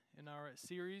our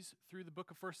series through the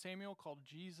book of 1 Samuel called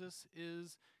Jesus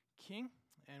is King.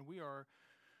 And we are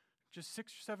just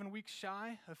 6 or 7 weeks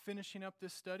shy of finishing up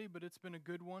this study, but it's been a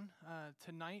good one.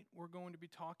 Tonight we're going to be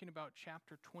talking about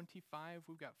chapter 25.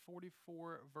 We've got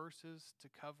 44 verses to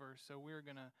cover, so we're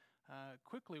going to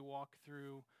quickly walk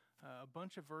through a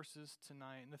bunch of verses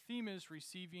tonight. And the theme is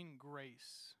receiving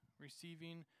grace.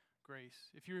 Receiving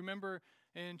grace. If you remember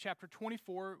in chapter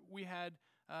 24, we had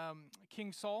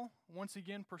King Saul once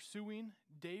again pursuing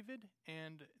David,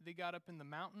 and they got up in the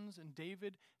mountains, and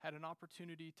David had an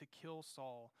opportunity to kill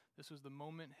Saul. This was the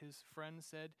moment his friend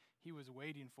said he was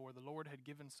waiting for. The Lord had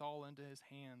given Saul into his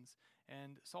hands,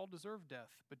 and Saul deserved death.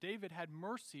 But David had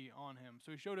mercy on him,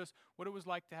 so he showed us what it was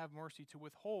like to have mercy, to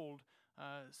withhold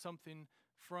something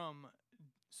from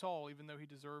Saul, even though he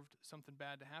deserved something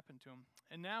bad to happen to him.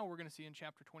 And now we're going to see in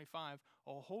chapter 25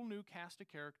 a whole new cast of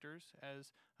characters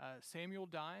as Samuel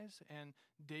dies and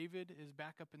David is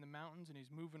back up in the mountains and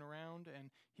he's moving around,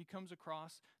 and he comes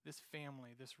across this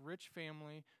family, this rich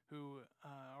family who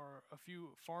are a few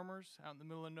farmers out in the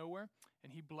middle of nowhere,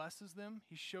 and he blesses them.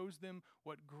 He shows them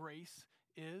what grace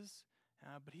is,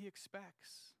 but he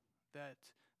expects that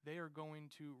they are going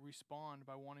to respond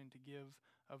by wanting to give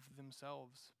of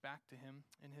themselves back to him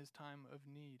in his time of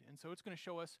need. And so it's going to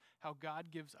show us how God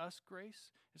gives us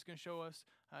grace. It's going to show us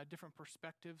different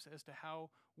perspectives as to how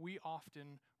we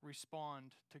often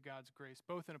respond to God's grace,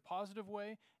 both in a positive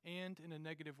way and in a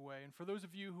negative way. And for those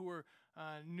of you who are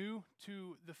new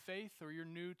to the faith, or you're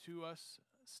new to us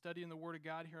studying the Word of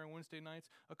God here on Wednesday nights,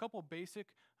 a couple basic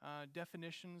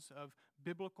definitions of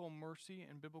biblical mercy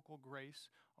and biblical grace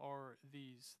are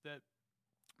these. That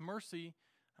mercy,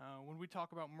 when we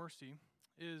talk about mercy,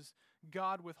 is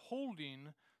God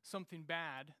withholding something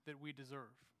bad that we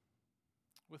deserve.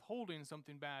 Withholding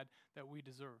something bad that we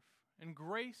deserve. And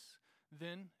grace,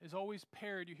 then, is always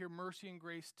paired. You hear mercy and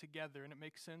grace together, and it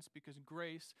makes sense because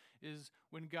grace is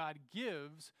when God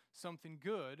gives something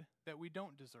good that we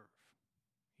don't deserve.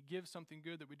 He gives something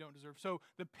good that we don't deserve. So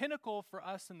the pinnacle for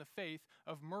us in the faith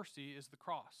of mercy is the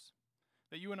cross.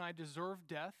 That you and I deserve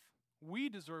death. We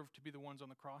deserve to be the ones on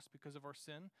the cross because of our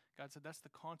sin. God said that's the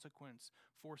consequence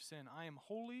for sin. I am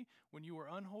holy. When you are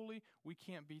unholy, we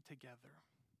can't be together.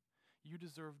 You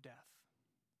deserve death.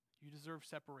 You deserve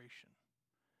separation.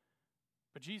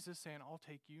 But Jesus saying, I'll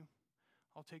take you.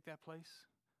 I'll take that place.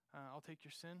 I'll take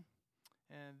your sin.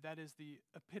 And that is the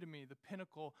epitome, the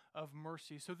pinnacle of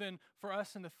mercy. So then for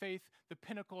us in the faith, the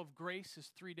pinnacle of grace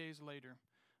is 3 days later,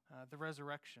 the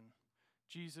resurrection.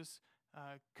 Jesus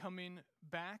coming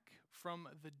back from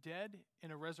the dead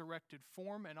in a resurrected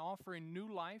form and offering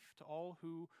new life to all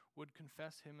who would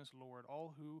confess him as Lord,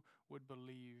 all who would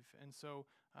believe. And so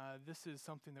this is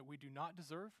something that we do not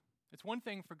deserve. It's one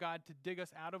thing for God to dig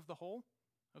us out of the hole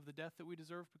of the death that we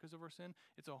deserve because of our sin.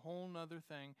 It's a whole nother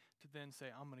thing to then say,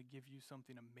 I'm going to give you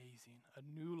something amazing, a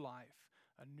new life,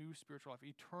 a new spiritual life,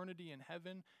 eternity in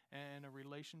heaven, and a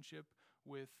relationship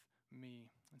with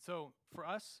me. And so for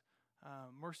us,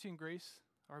 mercy and grace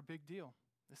are a big deal.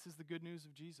 This is the good news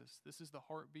of Jesus. This is the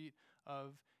heartbeat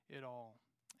of it all.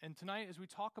 And tonight, as we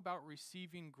talk about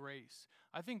receiving grace,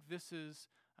 I think this is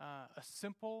a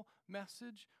simple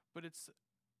message, but it's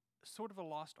sort of a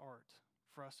lost art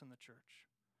for us in the church.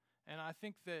 And I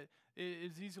think that it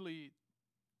is easily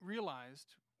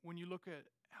realized when you look at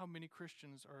how many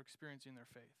Christians are experiencing their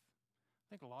faith. I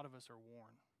think a lot of us are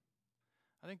worn.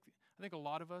 I think a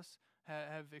lot of us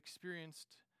have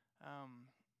experienced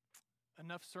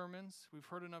enough sermons. We've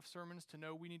heard enough sermons to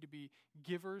know we need to be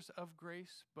givers of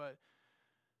grace, but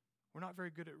we're not very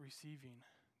good at receiving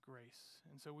grace.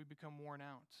 And so we become worn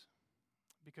out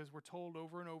because we're told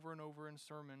over and over and over in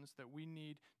sermons that we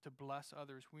need to bless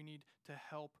others. We need to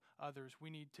help others.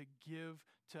 We need to give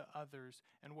to others.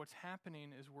 And what's happening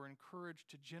is we're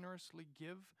encouraged to generously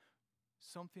give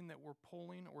something that we're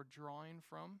pulling or drawing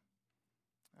from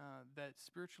that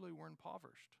spiritually we're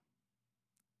impoverished.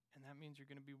 And that means you're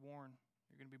going to be worn.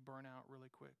 You're going to be burnt out really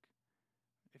quick.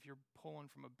 If you're pulling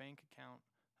from a bank account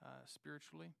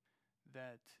spiritually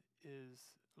that is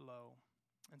low.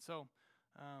 And so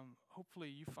hopefully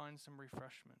you find some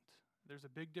refreshment. There's a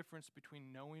big difference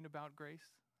between knowing about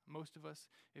grace. Most of us,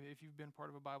 if you've been part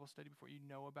of a Bible study before, you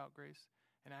know about grace,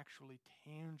 and actually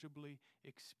tangibly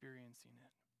experiencing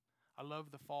it. I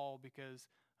love the fall because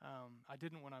I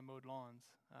didn't when I mowed lawns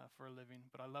for a living,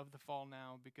 but I love the fall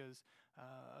now because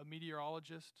a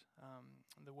meteorologist,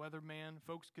 the weatherman,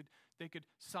 folks could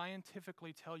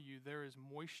scientifically tell you there is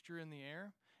moisture in the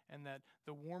air, and that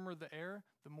the warmer the air,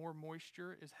 the more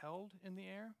moisture is held in the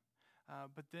air.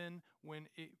 But then when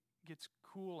it gets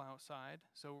cool outside,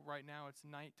 so right now it's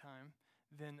nighttime,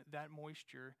 then that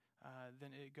moisture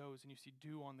then it goes and you see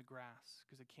dew on the grass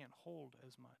because it can't hold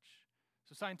as much.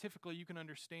 So scientifically, you can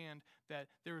understand that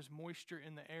there is moisture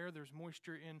in the air, there's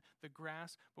moisture in the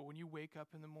grass, but when you wake up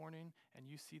in the morning and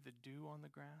you see the dew on the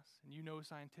grass, and you know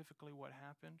scientifically what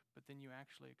happened, but then you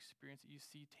actually experience it, you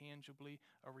see tangibly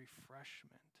a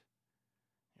refreshment.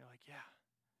 You're like, yeah,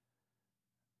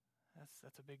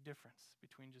 that's a big difference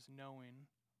between just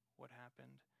knowing what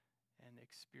happened and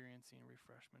experiencing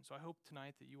refreshment. So I hope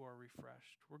tonight that you are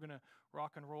refreshed. We're going to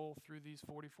rock and roll through these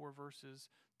 44 verses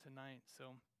tonight.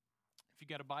 So if you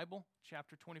got a Bible,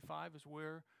 chapter 25 is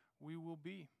where we will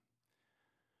be.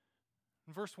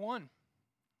 In verse 1,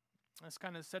 this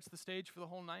kind of sets the stage for the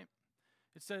whole night.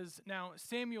 It says, now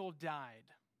Samuel died.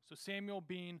 So Samuel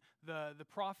being the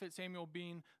prophet, Samuel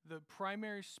being the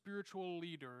primary spiritual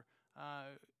leader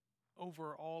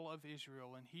over all of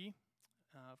Israel. And he,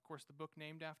 of course, the book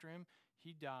named after him,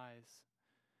 he dies.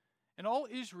 And all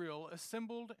Israel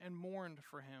assembled and mourned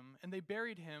for him, and they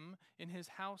buried him in his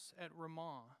house at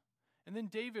Ramah. And then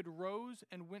David rose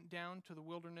and went down to the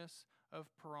wilderness of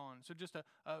Paran. So just a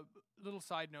little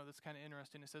side note that's kind of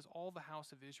interesting. It says all the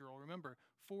house of Israel. Remember,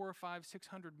 400 or 500,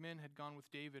 600 men had gone with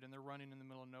David, and they're running in the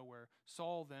middle of nowhere.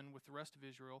 Saul then, with the rest of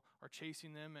Israel, are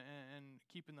chasing them and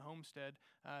keeping the homestead,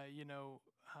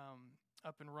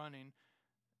 up and running.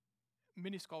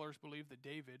 Many scholars believe that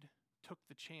David took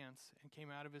the chance and came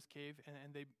out of his cave,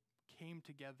 and they came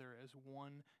together as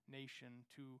one nation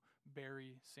to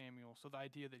bury Samuel. So the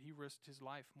idea that he risked his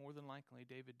life, more than likely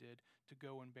David did, to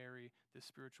go and bury this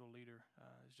spiritual leader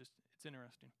it's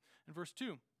interesting. In verse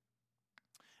 2,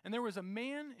 and there was a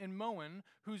man in Moan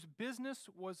whose business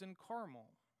was in Carmel.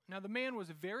 Now the man was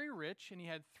very rich, and he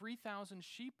had 3,000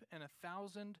 sheep and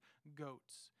 1,000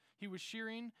 goats. He was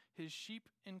shearing his sheep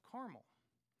in Carmel.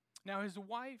 Now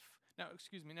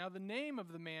the name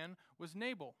of the man was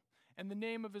Nabal, and the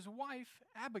name of his wife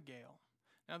Abigail.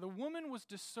 Now the woman was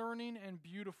discerning and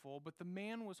beautiful, but the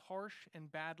man was harsh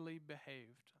and badly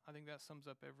behaved. I think that sums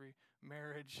up every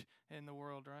marriage in the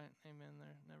world, right? Amen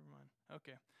there. Never mind.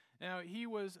 Okay. Now he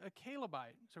was a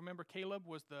Calebite. So remember, Caleb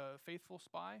was the faithful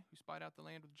spy who spied out the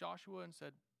land with Joshua and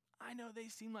said, I know they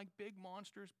seem like big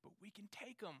monsters, but we can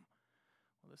take them.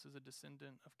 Well, this is a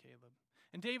descendant of Caleb.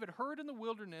 And David heard in the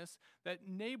wilderness that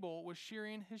Nabal was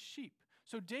shearing his sheep.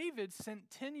 So David sent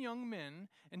 10 young men,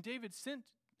 and David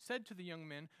said to the young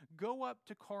men, go up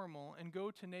to Carmel and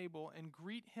go to Nabal and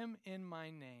greet him in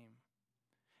my name.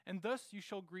 And thus you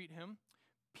shall greet him,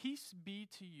 peace be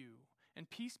to you, and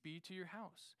peace be to your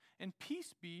house, and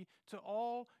peace be to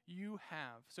all you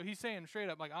have. So he's saying straight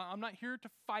up, like, I'm not here to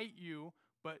fight you,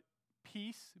 but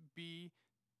peace be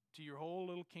to your whole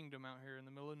little kingdom out here in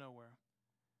the middle of nowhere.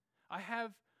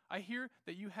 I hear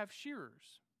that you have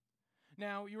shearers.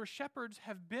 Now your shepherds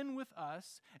have been with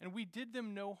us, and we did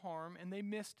them no harm, and they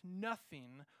missed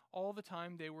nothing all the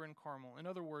time they were in Carmel. In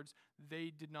other words,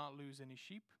 they did not lose any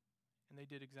sheep, and they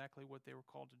did exactly what they were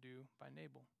called to do by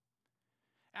Nabal.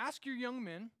 Ask your young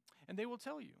men, and they will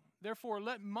tell you. Therefore,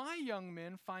 let my young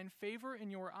men find favor in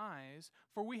your eyes,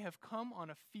 for we have come on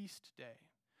a feast day.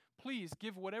 Please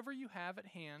give whatever you have at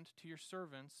hand to your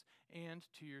servants and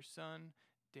to your son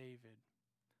David.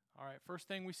 All right, first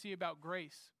thing we see about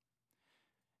grace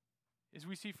is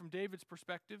we see from David's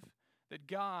perspective that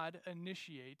God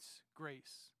initiates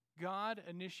grace. God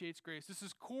initiates grace. This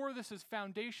is core, this is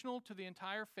foundational to the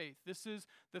entire faith. This is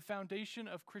the foundation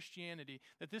of Christianity,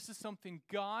 that this is something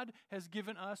God has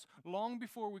given us long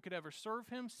before we could ever serve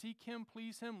him, seek him,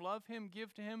 please him, love him,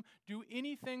 give to him, do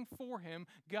anything for him.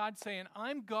 God saying,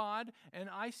 I'm God, and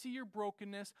I see your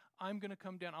brokenness. I'm going to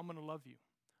come down. I'm going to love you.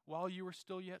 While you were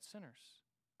still yet sinners,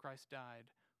 Christ died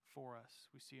for us,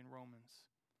 we see in Romans.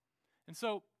 And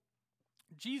so,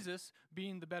 Jesus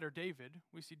being the better David,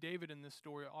 we see David in this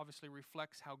story obviously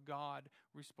reflects how God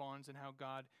responds and how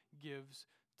God gives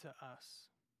to us.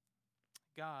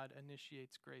 God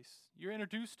initiates grace. You're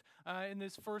introduced in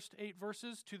this first 8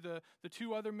 verses to the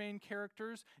two other main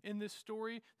characters in this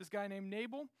story. This guy named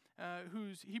Nabal,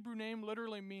 whose Hebrew name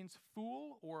literally means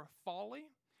fool or folly.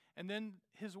 And then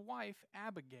his wife,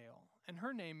 Abigail, and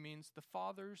her name means the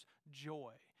father's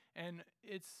joy. And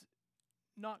it's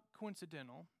not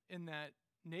coincidental in that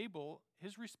Nabal,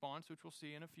 his response, which we'll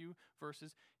see in a few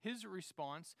verses, his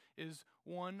response is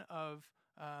one of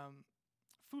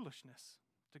foolishness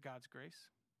to God's grace,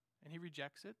 and he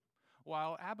rejects it,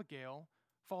 while Abigail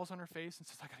falls on her face and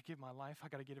says, I got to give my life, I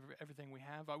got to give everything we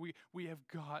have. We have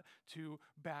got to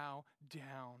bow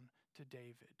down to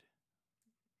David.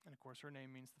 And of course, her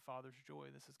name means the Father's joy.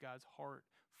 This is God's heart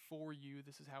for you.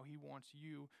 This is how he wants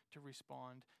you to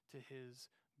respond to his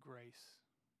grace.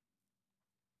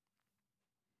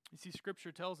 You see,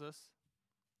 Scripture tells us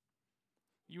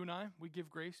You and I, we give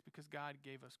grace because God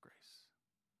gave us grace.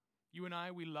 You and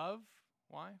I, we love.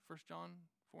 Why? 1 John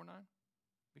 4:9.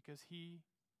 Because he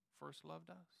first loved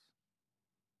us.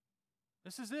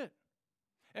 This is it.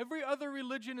 Every other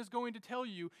religion is going to tell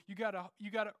you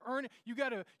gotta earn it, you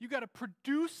gotta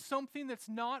produce something that's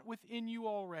not within you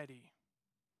already.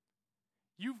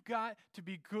 You've got to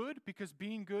be good because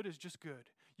being good is just good.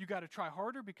 You got to try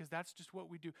harder because that's just what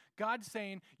we do. God's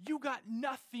saying, you got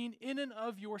nothing in and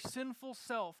of your sinful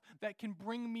self that can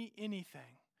bring me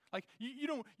anything. Like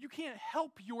you can't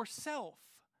help yourself.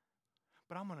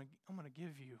 But I'm gonna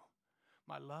give you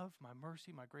my love, my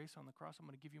mercy, my grace on the cross. I'm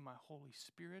going to give you my Holy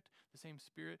Spirit, the same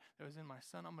Spirit that was in my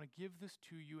Son. I'm going to give this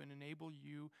to you and enable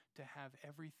you to have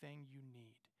everything you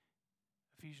need.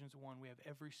 Ephesians 1, we have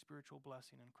every spiritual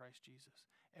blessing in Christ Jesus.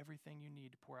 Everything you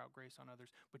need to pour out grace on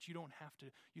others. But you don't have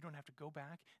to go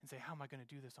back and say, how am I going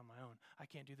to do this on my own? I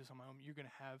can't do this on my own. You're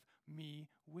going to have me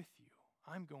with you.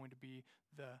 I'm going to be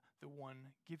the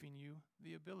one giving you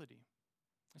the ability.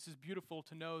 This is beautiful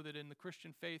to know that in the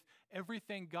Christian faith,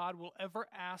 everything God will ever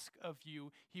ask of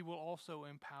you, he will also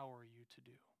empower you to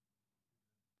do.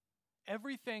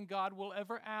 Everything God will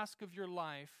ever ask of your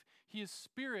life, his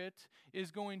Spirit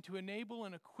is going to enable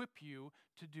and equip you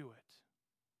to do it.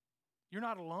 You're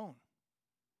not alone.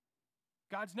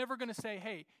 God's never going to say,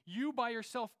 hey, you by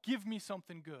yourself give me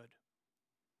something good.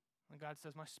 And God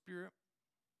says, my Spirit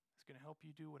is going to help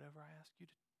you do whatever I ask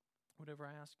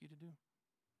you to do.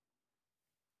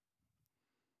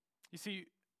 You see,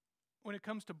 when it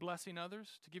comes to blessing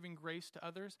others, to giving grace to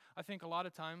others, I think a lot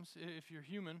of times, if you're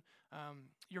human,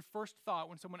 your first thought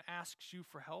when someone asks you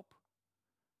for help,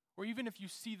 or even if you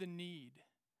see the need,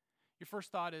 your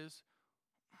first thought is,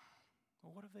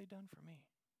 well, what have they done for me?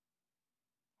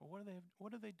 Well,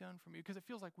 what have they done for me? Because it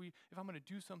feels like if I'm going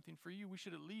to do something for you, we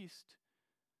should at least,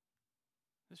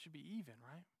 this should be even,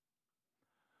 right?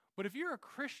 But if you're a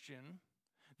Christian,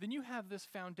 then you have this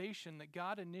foundation that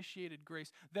God initiated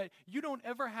grace, that you don't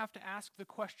ever have to ask the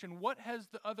question, what has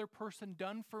the other person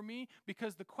done for me?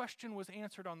 Because the question was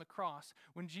answered on the cross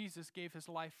when Jesus gave his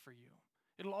life for you.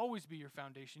 It'll always be your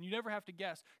foundation. You never have to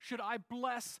guess, should I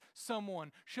bless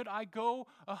someone? Should I go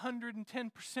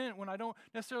 110% when I don't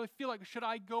necessarily feel like it? Should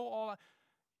I go all out?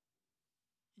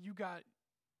 You got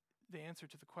the answer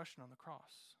to the question on the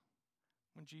cross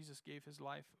when Jesus gave his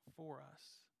life for us.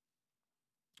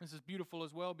 This is beautiful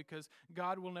as well because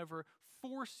God will never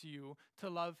force you to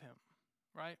love him,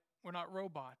 right? We're not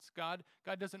robots. God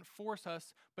doesn't force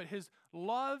us, but his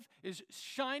love is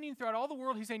shining throughout all the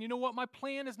world. He's saying, you know what? My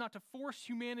plan is not to force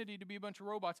humanity to be a bunch of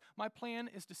robots. My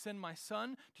plan is to send my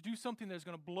Son to do something that's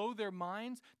going to blow their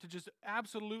minds, to just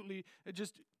absolutely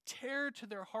just tear to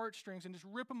their heartstrings and just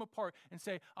rip them apart and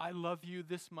say, I love you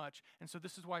this much. And so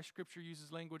this is why Scripture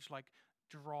uses language like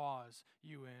draws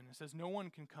you in. It says no one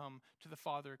can come to the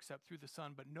Father except through the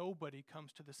Son, but nobody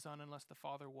comes to the Son unless the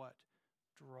Father what?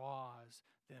 Draws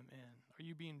them in. Are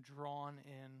you being drawn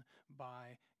in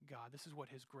by God? This is what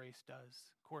his grace does.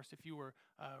 Of course, if you were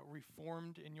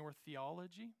reformed in your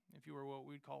theology, if you were what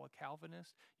we'd call a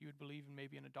Calvinist, you would believe in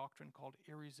maybe in a doctrine called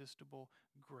irresistible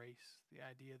grace, the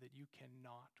idea that you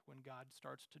cannot, when God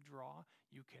starts to draw,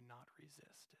 you cannot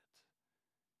resist it.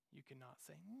 You cannot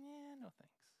say, no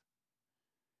thanks.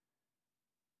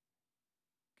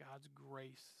 God's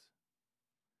grace,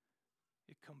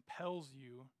 it compels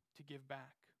you to give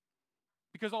back.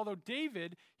 Because although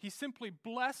David, he simply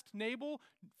blessed Nabal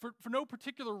for no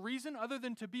particular reason other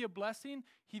than to be a blessing,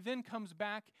 he then comes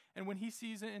back and when he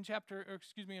sees in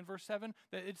verse 7,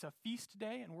 that it's a feast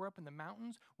day and we're up in the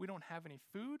mountains, we don't have any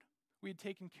food. We had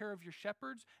taken care of your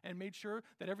shepherds and made sure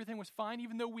that everything was fine,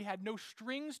 even though we had no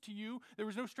strings to you. There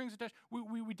was no strings attached.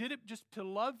 We did it just to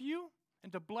love you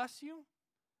and to bless you.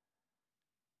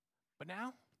 But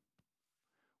now,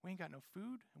 we ain't got no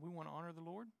food, and we want to honor the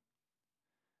Lord.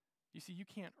 You see, you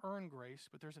can't earn grace,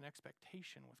 but there's an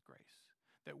expectation with grace.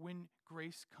 That when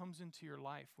grace comes into your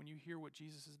life, when you hear what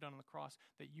Jesus has done on the cross,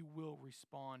 that you will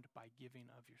respond by giving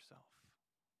of yourself.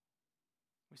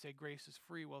 We say grace is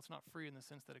free. Well, it's not free in the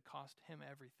sense that it cost him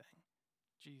everything,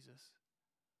 Jesus.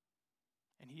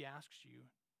 And he asks you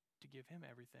to give him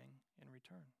everything in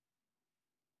return.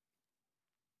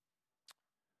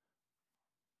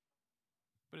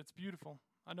 But it's beautiful.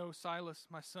 I know Silas,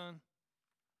 my son,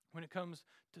 when it comes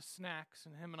to snacks,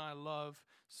 and him and I love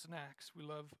snacks. We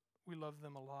love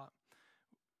them a lot.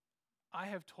 I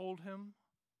have told him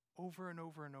over and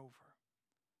over and over,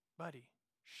 buddy,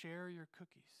 share your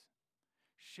cookies.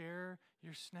 Share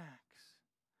your snacks.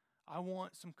 I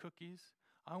want some cookies.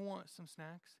 I want some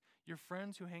snacks. Your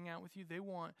friends who hang out with you, they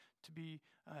want to be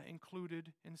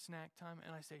included in snack time.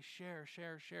 And I say, share,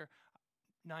 share, share.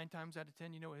 9 times out of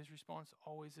 10, you know what his response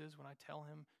always is when I tell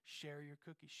him, share your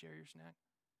cookie, share your snack?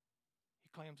 He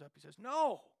clams up, he says,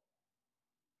 no,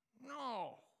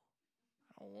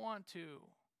 I don't want to.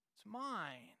 It's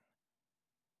mine.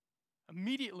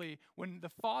 Immediately, when the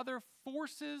father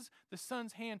forces the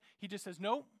son's hand, he just says,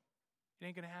 nope, it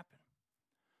ain't going to happen.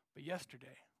 But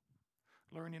yesterday,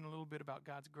 learning a little bit about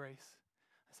God's grace,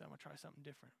 I said, I'm going to try something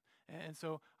different. And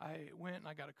so I went and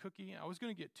I got a cookie. I was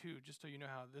going to get 2, just so you know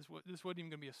how this wasn't even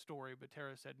going to be a story. But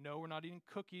Tara said, no, we're not eating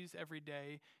cookies every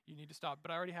day. You need to stop.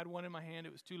 But I already had one in my hand.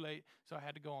 It was too late, so I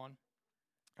had to go on.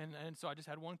 And so I just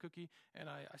had one cookie, and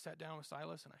I sat down with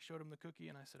Silas, and I showed him the cookie,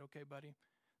 and I said, okay, buddy,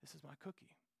 this is my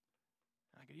cookie.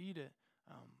 I could eat it,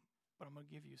 but I'm going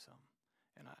to give you some.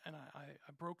 And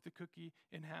I broke the cookie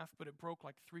in half, but it broke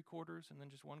like 3/4 and then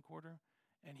just 1/4.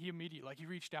 And he immediately, he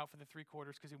reached out for the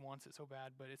 3/4 because he wants it so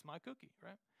bad, but it's my cookie,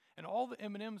 right? And all the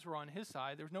M&Ms were on his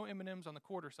side. There was no M&Ms on the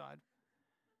quarter side.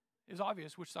 It was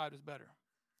obvious which side was better.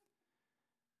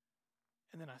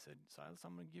 And then I said, Silas,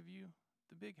 I'm going to give you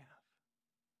the big half,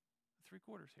 the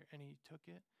 3/4 here. And he took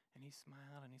it, and he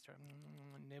smiled, and he started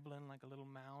nibbling like a little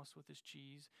mouse with his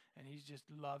cheese, and he's just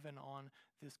loving on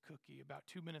this cookie. About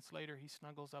 2 minutes later, he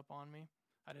snuggles up on me.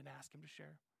 I didn't ask him to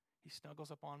share. He snuggles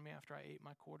up on me after I ate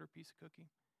my quarter piece of cookie.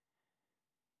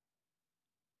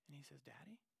 And he says,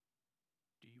 Daddy,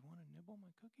 do you want to nibble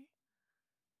my cookie?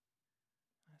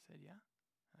 I said, yeah.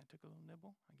 I took a little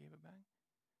nibble. I gave it back.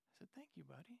 I said, thank you,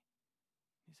 buddy.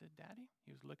 He said, Daddy,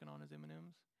 he was licking on his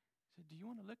M&Ms. He said, do you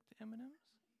want to lick the M&Ms?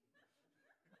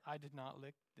 I did not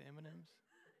lick the M&Ms.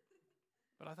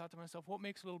 But I thought to myself, what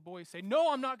makes little boys say, no,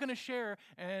 I'm not going to share?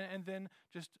 And then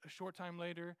just a short time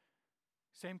later,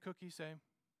 same cookie say,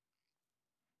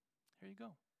 here you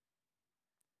go.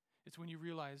 It's when you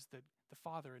realize that the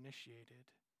Father initiated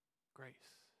grace.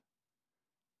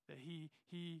 That he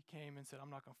came and said,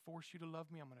 I'm not going to force you to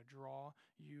love me. I'm going to draw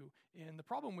you in. The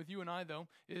problem with you and I, though,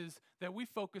 is that we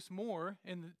focus more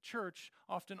in the church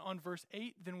often on verse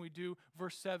 8 than we do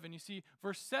verse 7. You see,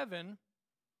 verse 7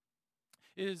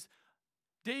 is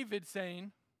David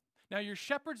saying, now your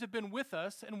shepherds have been with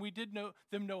us, and we did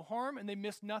them no harm, and they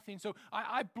missed nothing. So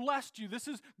I blessed you. This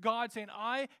is God saying,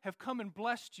 I have come and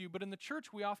blessed you. But in the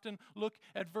church, we often look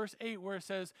at verse 8 where it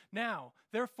says, now,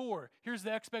 therefore, here's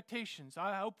the expectations.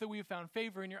 I hope that we have found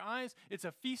favor in your eyes. It's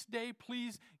a feast day.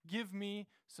 Please give me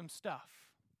some stuff.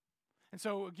 And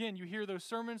so, again, you hear those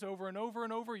sermons over and over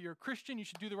and over. You're a Christian. You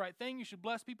should do the right thing. You should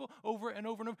bless people over and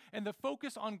over and over. And the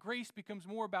focus on grace becomes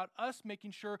more about us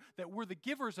making sure that we're the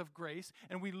givers of grace,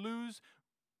 and we lose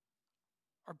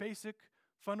our basic,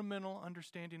 fundamental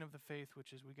understanding of the faith,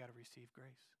 which is we got to receive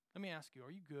grace. Let me ask you,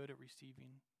 are you good at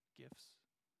receiving gifts?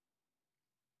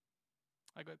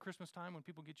 Like at Christmas time, when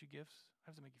people get you gifts,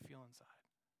 how does it make you feel inside?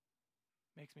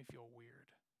 Makes me feel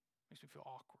weird. Makes me feel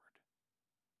awkward.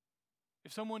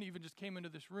 If someone even just came into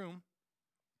this room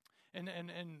and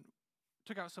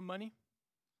took out some money,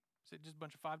 said just a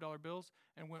bunch of $5 bills,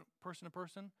 and went person to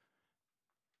person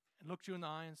and looked you in the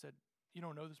eye and said, you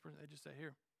don't know this person, they just say,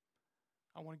 here,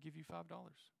 I want to give you $5.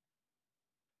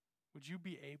 Would you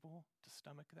be able to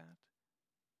stomach that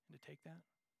and to take that?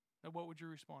 Now, what would your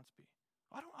response be?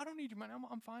 I don't need your money.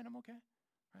 I'm fine. I'm okay.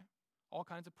 Right? All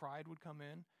kinds of pride would come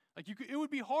in. Like it would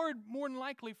be hard, more than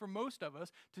likely, for most of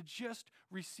us to just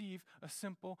receive a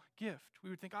simple gift. We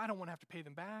would think, I don't want to have to pay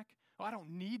them back. Oh, I don't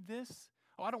need this.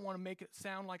 Oh, I don't want to make it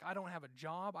sound like I don't have a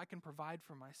job. I can provide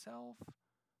for myself.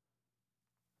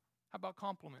 How about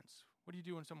compliments? What do you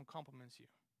do when someone compliments you?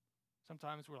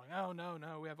 Sometimes we're like, oh,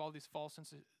 no. We have all these false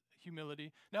sense of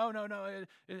humility. No.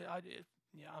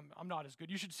 I'm not as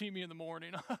good. You should see me in the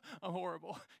morning. I'm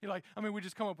horrible. We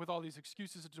just come up with all these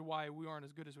excuses as to why we aren't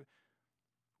as good as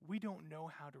we don't know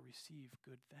how to receive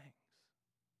good things.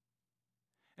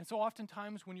 And so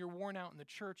oftentimes when you're worn out in the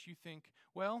church, you think,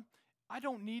 well, I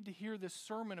don't need to hear this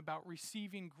sermon about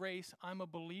receiving grace. I'm a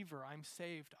believer. I'm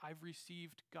saved. I've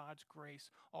received God's grace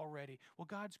already. Well,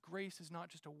 God's grace is not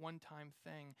just a one-time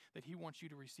thing that he wants you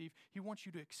to receive. He wants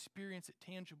you to experience it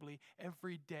tangibly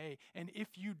every day. And if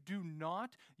you do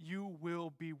not, you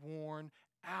will be worn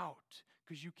out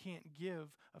because you can't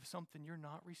give of something you're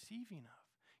not receiving of.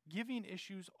 Giving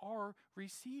issues are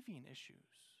receiving issues.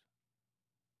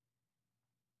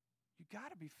 You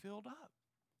got to be filled up.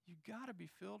 You got to be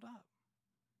filled up.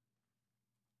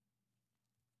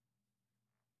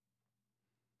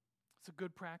 It's a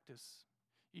good practice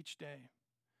each day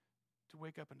to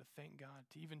wake up and to thank God,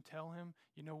 to even tell him,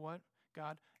 you know what,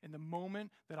 God, in the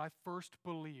moment that I first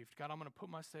believed, God, I'm going to put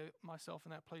myself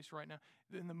in that place right now.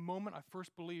 In the moment I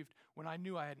first believed, when I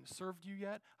knew I hadn't served you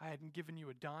yet, I hadn't given you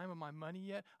a dime of my money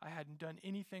yet, I hadn't done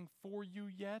anything for you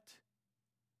yet,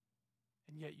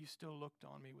 and yet you still looked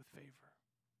on me with favor.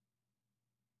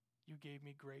 You gave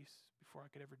me grace before I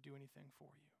could ever do anything for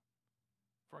you,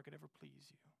 before I could ever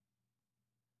please you.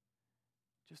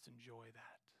 Just enjoy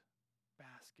that.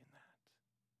 Bask in that.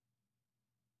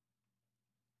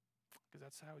 Because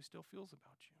that's how he still feels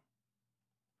about you.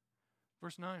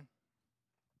 Verse 9.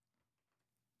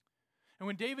 And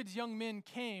when David's young men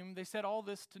came, they said all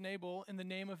this to Nabal in the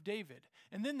name of David.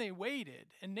 And then they waited,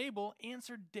 and Nabal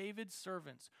answered David's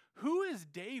servants, "Who is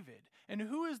David, and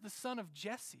who is the son of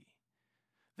Jesse?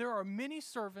 There are many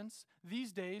servants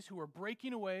these days who are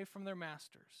breaking away from their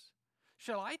masters.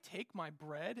 Shall I take my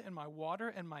bread and my water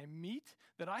and my meat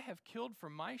that I have killed for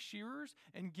my shearers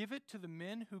and give it to the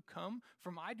men who come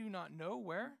from I do not know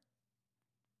where?"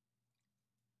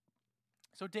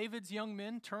 So David's young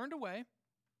men turned away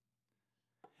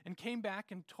and came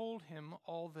back and told him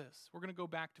all this. We're going to go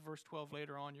back to verse 12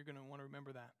 later on. You're going to want to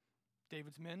remember that.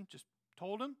 David's men just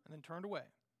told him and then turned away.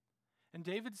 And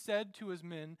David said to his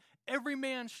men, "Every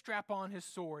man strap on his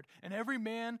sword." And every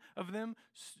man of them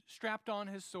strapped on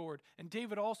his sword. And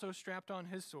David also strapped on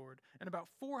his sword. And about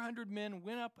 400 men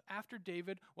went up after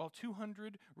David, while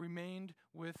 200 remained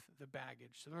with the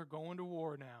baggage. So they're going to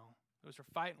war now. Those are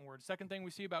fighting words. Second thing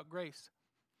we see about grace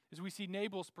is we see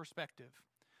Nabal's perspective.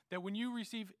 That when you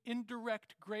receive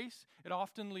indirect grace, it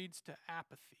often leads to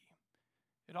apathy.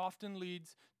 It often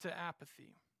leads to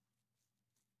apathy.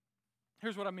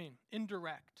 Here's what I mean,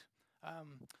 indirect.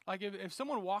 Like if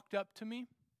someone walked up to me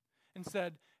and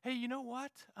said, "Hey, you know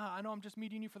what? I know I'm just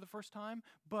meeting you for the first time,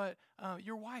 but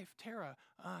your wife, Tara,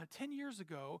 10 years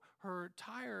ago, her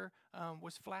tire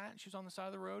was flat and she was on the side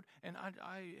of the road, and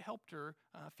I helped her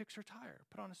fix her tire,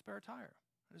 put on a spare tire.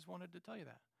 I just wanted to tell you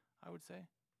that." I would say,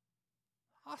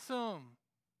 "Awesome.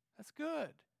 That's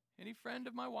good. Any friend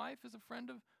of my wife is a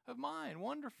friend of mine.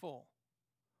 Wonderful."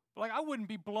 But I wouldn't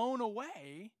be blown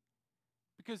away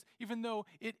because even though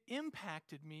it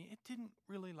impacted me, it didn't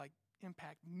really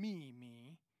impact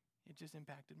me. It just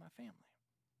impacted my family.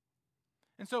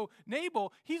 And so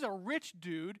Nabal, he's a rich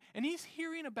dude, and he's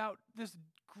hearing about this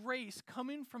grace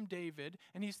coming from David,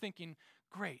 and he's thinking,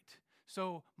 great.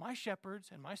 So my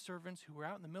shepherds and my servants who were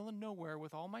out in the middle of nowhere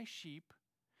with all my sheep,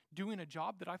 doing a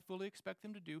job that I fully expect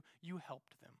them to do, you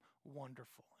helped them.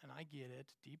 Wonderful. And I get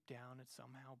it. Deep down, it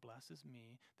somehow blesses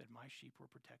me that my sheep were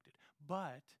protected.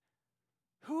 But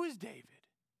who is David?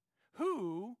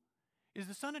 Who is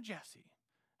the son of Jesse?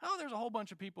 Oh, there's a whole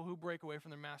bunch of people who break away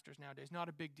from their masters nowadays. Not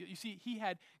a big deal. You see, he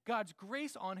had God's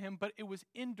grace on him, but it was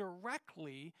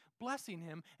indirectly blessing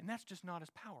him, and that's just not as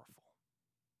powerful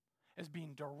as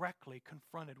being directly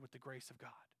confronted with the grace of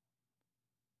God.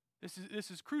 This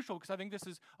is crucial because I think this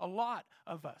is a lot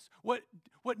of us. What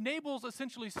Nabal's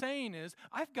essentially saying is,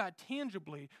 I got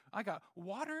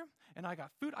water and I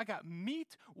got food, I got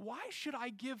meat. Why should I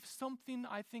give something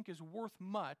I think is worth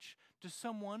much to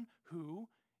someone who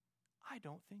I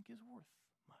don't think is worth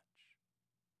much?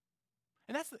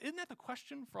 And isn't that the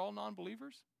question for all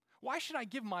non-believers? Why should I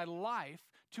give my life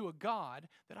to a God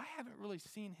that I haven't really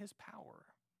seen his power?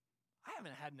 I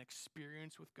haven't had an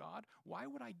experience with God. Why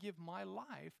would I give my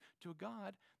life to a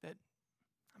God that,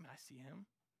 I see him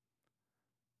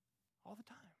all the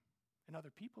time in other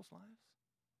people's lives.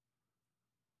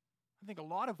 I think a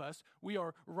lot of us, we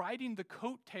are riding the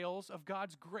coattails of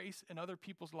God's grace in other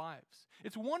people's lives.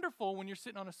 It's wonderful when you're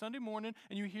sitting on a Sunday morning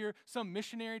and you hear some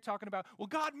missionary talking about, well,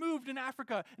 God moved in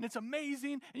Africa and it's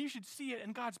amazing and you should see it.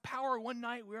 And God's power one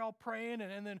night, we were all praying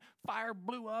and then fire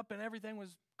blew up and everything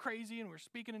was crazy and we're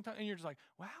speaking in tongues. And you're just like,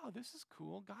 wow, this is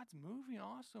cool. God's moving,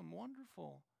 awesome,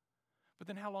 wonderful. But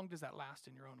then how long does that last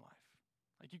in your own life?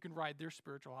 Like you can ride their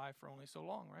spiritual high for only so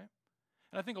long, right?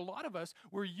 And I think a lot of us,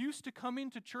 we're used to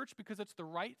coming to church because it's the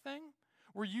right thing.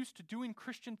 We're used to doing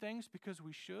Christian things because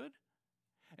we should.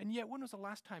 And yet, when was the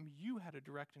last time you had a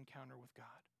direct encounter with God?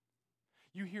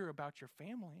 You hear about your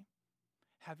family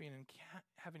having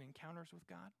encounters with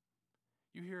God.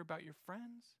 You hear about your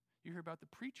friends. You hear about the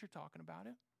preacher talking about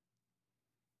it.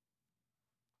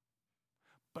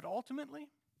 But ultimately,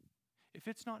 if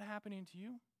it's not happening to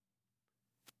you,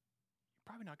 you're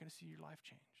probably not going to see your life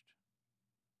changed.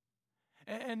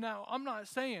 And now, I'm not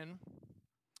saying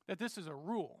that this is a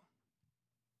rule,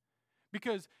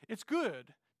 because it's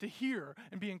good to hear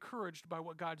and be encouraged by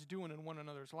what God's doing in one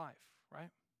another's life, right?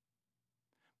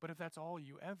 But if that's all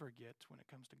you ever get when it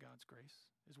comes to God's grace,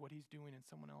 is what he's doing in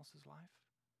someone else's life,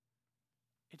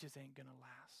 it just ain't going to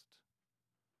last.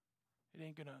 It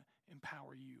ain't going to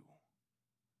empower you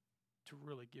to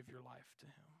really give your life to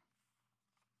him.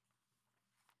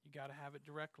 You got to have it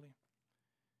directly.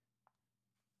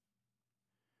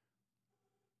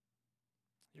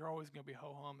 You're always going to be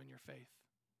ho-hum in your faith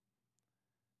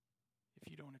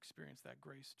if you don't experience that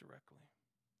grace directly.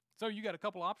 So you got a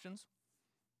couple options.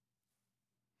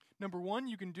 Number one,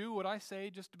 you can do what I say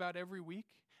just about every week,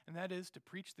 and that is to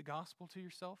preach the gospel to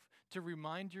yourself, to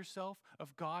remind yourself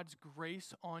of God's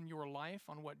grace on your life,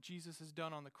 on what Jesus has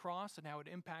done on the cross and how it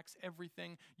impacts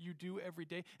everything you do every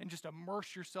day, and just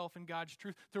immerse yourself in God's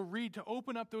truth, to read, to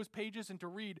open up those pages and to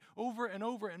read over and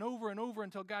over and over and over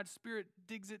until God's Spirit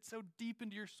digs it so deep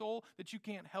into your soul that you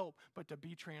can't help but to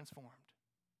be transformed.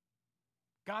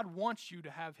 God wants you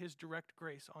to have His direct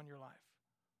grace on your life.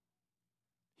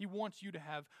 He wants you to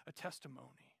have a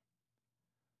testimony.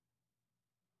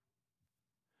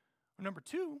 Number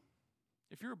two,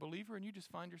 if you're a believer and you just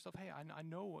find yourself, hey, I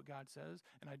know what God says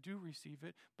and I do receive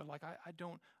it, but like I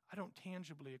don't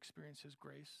tangibly experience His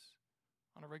grace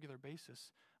on a regular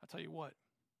basis. I'll tell you what,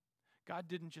 God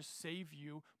didn't just save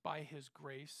you by His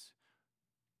grace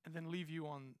and then leave you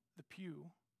on the pew.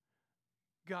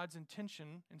 God's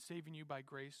intention in saving you by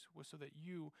grace was so that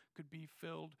you could be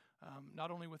filled not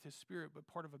only with His Spirit, but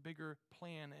part of a bigger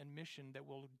plan and mission that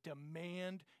will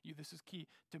demand you, this is key,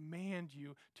 demand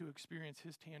you to experience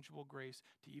His tangible grace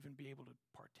to even be able to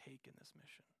partake in this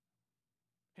mission.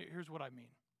 Here's what I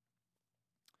mean.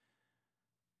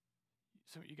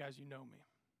 Some of you guys, you know me,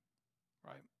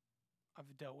 right?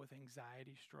 I've dealt with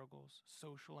anxiety struggles,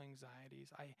 social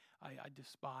anxieties. I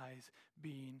despise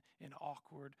being in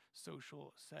awkward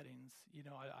social settings. You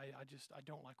know, I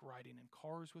don't like riding in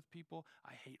cars with people.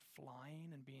 I hate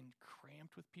flying and being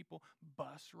cramped with people.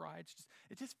 Bus rides,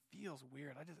 it just feels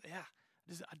weird. I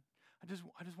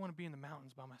just want to be in the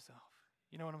mountains by myself.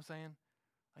 You know what I'm saying?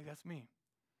 Like, that's me.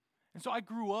 And so I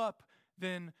grew up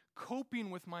then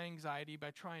coping with my anxiety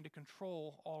by trying to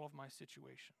control all of my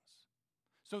situations.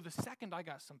 So the second I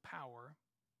got some power,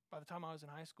 by the time I was in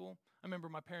high school, I remember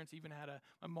my parents even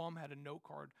my mom had a note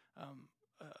card,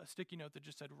 a sticky note that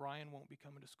just said, Ryan won't be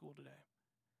coming to school today.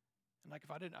 And like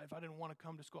if I didn't want to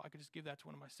come to school, I could just give that to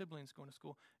one of my siblings going to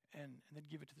school and then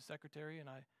give it to the secretary, and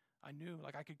I knew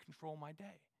like I could control my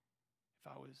day.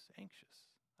 If I was anxious,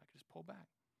 I could just pull back.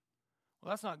 Well,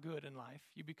 that's not good in life.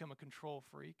 You become a control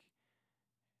freak,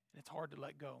 and it's hard to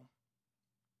let go.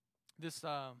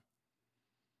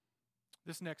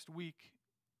 This next week,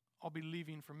 I'll be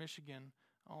leaving for Michigan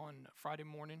on Friday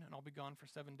morning, and I'll be gone for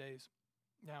 7 days.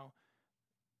 Now,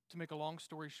 to make a long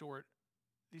story short,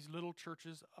 these little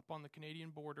churches up on the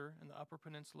Canadian border in the Upper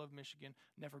Peninsula of Michigan,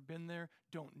 never been there,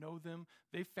 don't know them.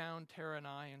 They found Tara and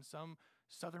I in some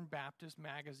Southern Baptist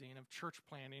magazine of church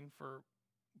planting for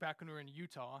back when we were in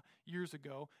Utah years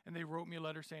ago, and they wrote me a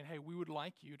letter saying, hey, we would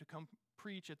like you to come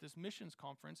preach at this missions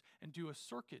conference and do a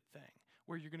circuit thing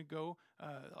where you're going to go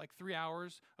like 3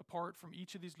 hours apart from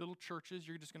each of these little churches.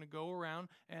 You're just going to go around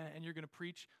and you're going to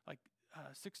preach like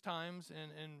 6 times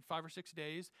in 5 or 6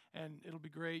 days, and it'll be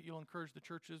great. You'll encourage the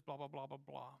churches, blah, blah, blah, blah,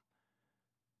 blah.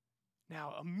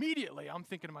 Now, immediately, I'm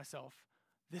thinking to myself,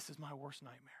 this is my worst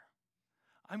nightmare.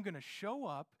 I'm going to show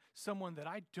up. Someone that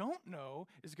I don't know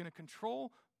is going to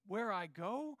control where I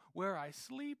go, where I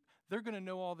sleep. They're going to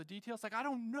know all the details. Like, I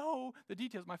don't know the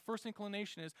details. My first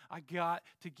inclination is I got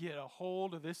to get a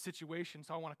hold of this situation.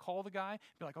 So I want to call the guy,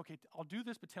 be like, okay, I'll do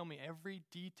this, but tell me every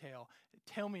detail.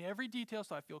 Tell me every detail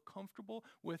so I feel comfortable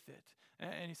with it.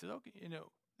 And he says, okay, you know,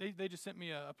 they just sent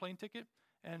me a plane ticket,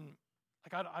 and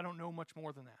like I don't know much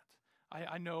more than that.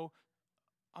 I know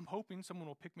I'm hoping someone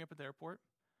will pick me up at the airport.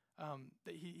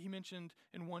 That he mentioned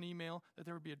in one email that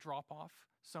there would be a drop-off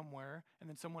somewhere, and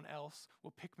then someone else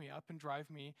will pick me up and drive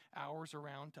me hours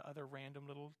around to other random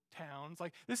little towns.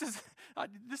 Like, this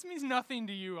means nothing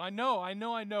to you. I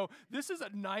know. This is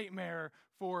a nightmare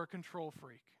for a control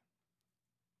freak.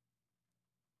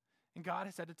 And God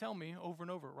has had to tell me over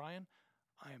and over, Ryan,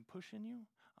 I am pushing you.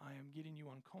 I am getting you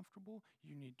uncomfortable.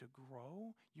 You need to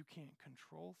grow. You can't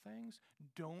control things.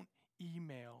 Don't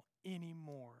email any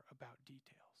more about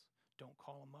details. Don't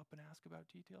call them up and ask about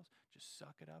details. Just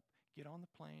suck it up, get on the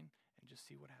plane, and just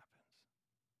see what happens.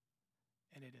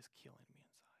 And it is killing me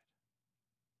inside.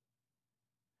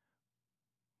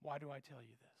 Why do I tell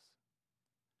you this?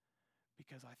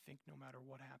 Because I think no matter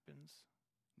what happens,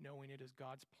 knowing it is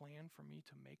God's plan for me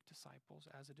to make disciples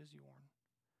as it is yours,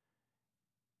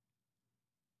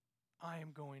 I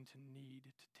am going to need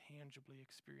to tangibly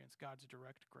experience God's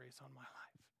direct grace on my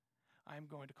life. I am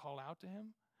going to call out to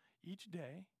Him each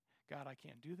day, God, I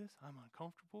can't do this. I'm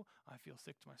uncomfortable. I feel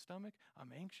sick to my stomach.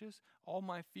 I'm anxious. All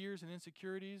my fears and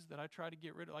insecurities that I try to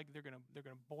get rid of, like they're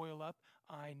gonna boil up.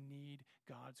 I need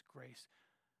God's grace.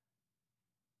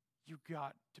 You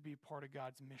got to be part of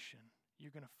God's mission.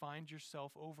 You're going to find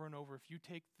yourself over and over. If you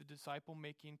take the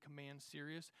disciple-making command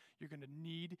serious, you're going to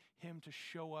need Him to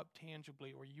show up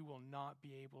tangibly, or you will not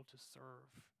be able to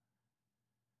serve.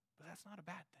 But that's not a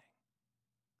bad thing.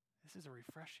 This is a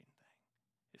refreshing thing.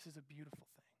 This is a beautiful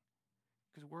thing.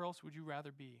 Because where else would you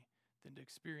rather be than to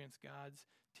experience God's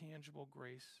tangible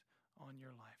grace on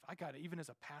your life? Even as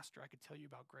a pastor, I could tell you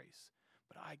about grace,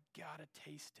 but I gotta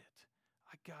taste it.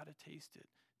 I gotta taste it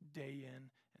day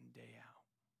in and day out.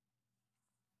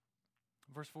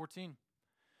 Verse 14.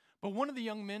 But one of the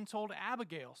young men told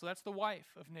Abigail, so that's the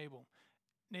wife of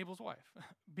Nabal's wife,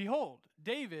 behold,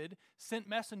 David sent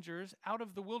messengers out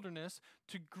of the wilderness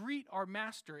to greet our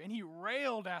master, and he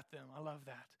railed at them. I love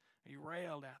that. He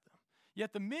railed at them.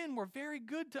 Yet the men were very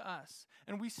good to us,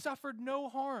 and we suffered no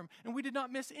harm, and we did not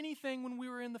miss anything when we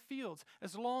were in the fields,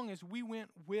 as long as we went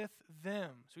with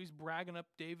them. So he's bragging up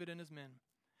David and his men.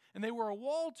 And they were a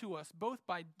wall to us, both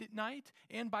by night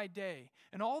and by day.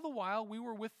 And all the while we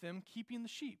were with them, keeping the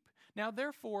sheep. Now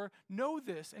therefore, know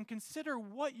this, and consider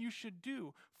what you should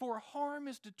do, for harm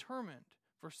is determined.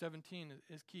 Verse 17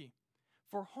 is key.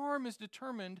 For harm is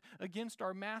determined against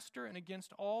our master and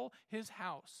against all his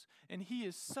house. And he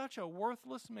is such a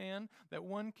worthless man that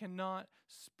one cannot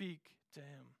speak to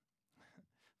him.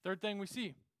 Third thing we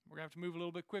see, we're going to have to move a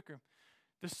little bit quicker.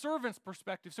 The servant's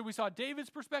perspective. So we saw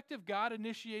David's perspective, God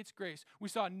initiates grace. We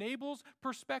saw Nabal's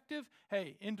perspective,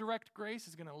 hey, indirect grace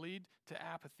is going to lead to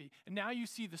apathy. And now you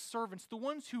see the servants, the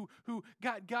ones who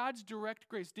got God's direct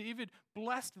grace. David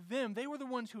blessed them. They were the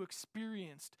ones who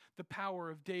experienced the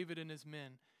power of David and his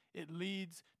men. It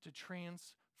leads to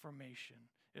transformation.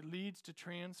 It leads to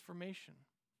transformation.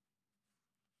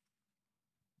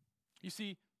 You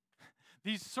see,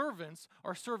 these servants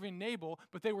are serving Nabal,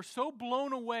 but they were so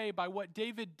blown away by what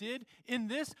David did in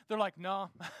this, they're like, nah,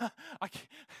 I can't.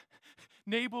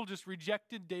 Nabal just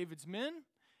rejected David's men,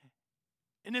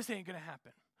 and this ain't going to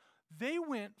happen. They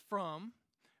went from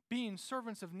being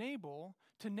servants of Nabal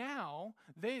to now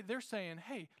they're saying,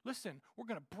 hey, listen, we're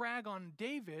going to brag on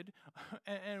David,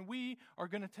 and we are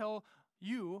going to tell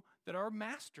you that our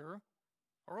master,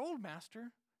 our old master,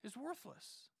 is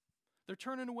worthless. They're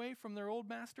turning away from their old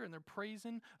master and they're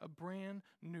praising a brand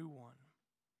new one.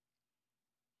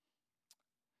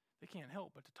 They can't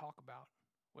help but to talk about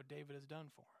what David has done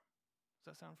for them.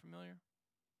 Does that sound familiar?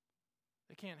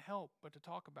 They can't help but to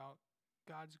talk about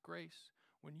God's grace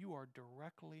when you are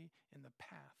directly in the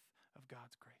path of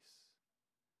God's grace.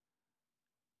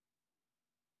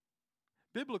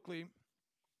 Biblically,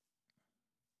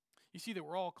 you see that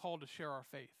we're all called to share our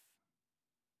faith.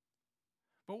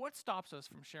 But what stops us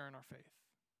from sharing our faith?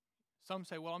 Some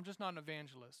say, well, I'm just not an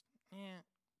evangelist.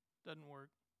 Doesn't work.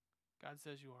 God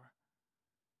says you are.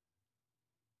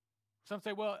 Some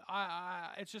say, well,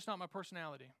 it's just not my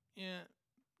personality.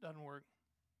 Doesn't work.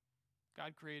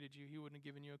 God created you. He wouldn't have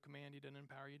given you a command He didn't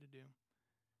empower you to do.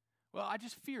 Well, I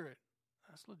just fear it.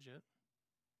 That's legit.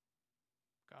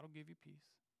 God will give you peace.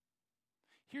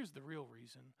 Here's the real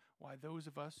reason why those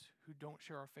of us who don't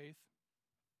share our faith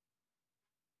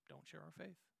don't share our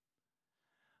faith.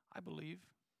 I believe,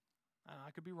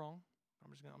 I could be wrong,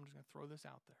 I'm just going to throw this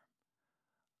out there.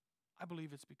 I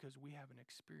believe it's because we haven't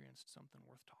experienced something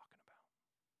worth talking about.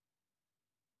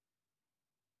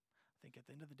 I think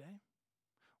at the end of the day,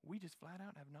 we just flat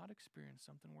out have not experienced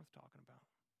something worth talking about.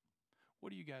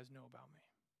 What do you guys know about me?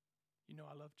 You know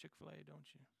I love Chick-fil-A,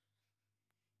 don't you?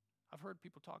 I've heard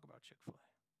people talk about Chick-fil-A.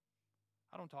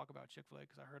 I don't talk about Chick-fil-A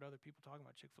because I heard other people talking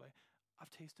about Chick-fil-A. I've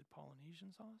tasted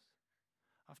Polynesian sauce.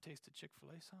 I've tasted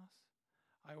Chick-fil-A sauce.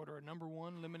 I order a number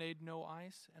 1 lemonade, no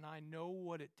ice, and I know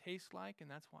what it tastes like, and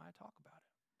that's why I talk about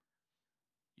it.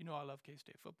 You know I love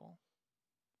K-State football.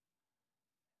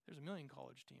 There's a million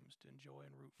college teams to enjoy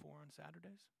and root for on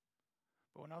Saturdays.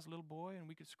 But when I was a little boy and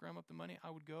we could scrum up the money,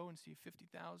 I would go and see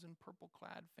 50,000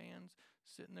 purple-clad fans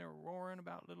sitting there roaring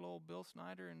about little old Bill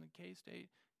Snyder and the K-State.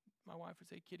 My wife would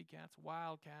say kitty cats,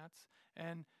 wildcats,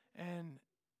 and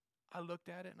I looked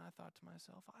at it and I thought to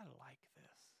myself, I like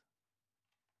this.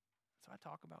 So I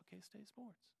talk about K-State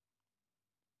sports.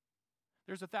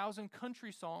 There's 1,000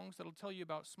 country songs that'll tell you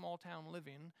about small town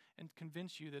living and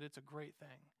convince you that it's a great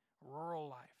thing, rural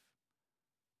life.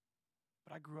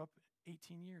 But I grew up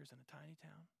 18 years in a tiny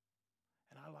town,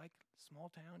 and I like small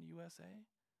town USA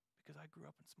because I grew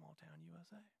up in small town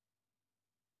USA.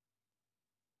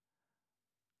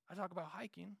 I talk about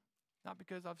hiking, not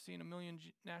because I've seen a million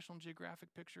National Geographic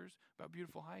pictures about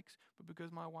beautiful hikes, but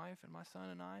because my wife and my son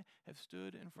and I have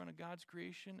stood in front of God's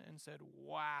creation and said,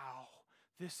 wow,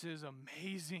 this is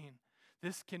amazing.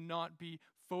 This cannot be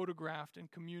photographed and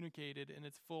communicated in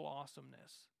its full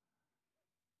awesomeness.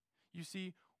 You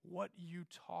see, what you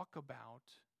talk about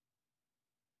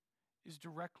is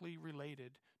directly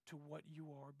related to what you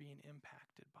are being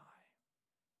impacted by.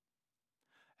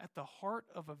 At the heart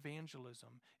of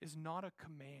evangelism is not a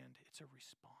command, it's a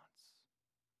response.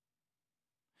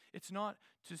 It's not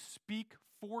to speak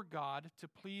for God, to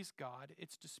please God.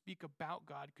 It's to speak about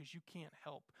God because you can't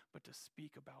help but to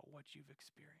speak about what you've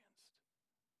experienced.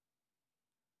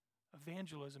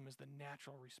 Evangelism is the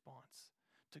natural response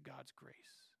to God's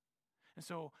grace. And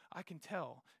so I can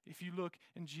tell, if you look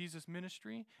in Jesus'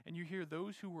 ministry and you hear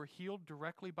those who were healed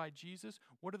directly by Jesus,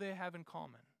 what do they have in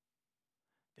common?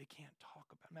 They can't talk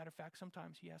about it. Matter of fact,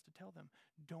 sometimes he has to tell them,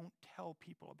 don't tell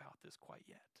people about this quite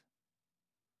yet.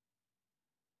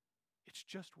 It's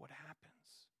just what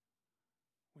happens.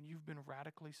 When you've been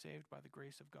radically saved by the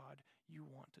grace of God, you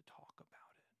want to talk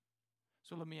about it.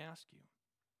 So let me ask you,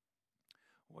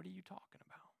 what are you talking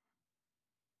about?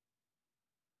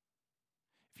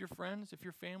 If your friends, if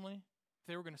your family, if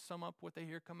they were going to sum up what they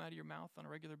hear come out of your mouth on a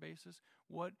regular basis,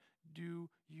 what do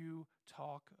you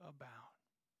talk about?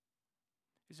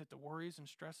 Is it the worries and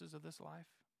stresses of this life?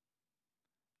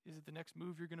 Is it the next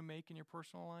move you're going to make in your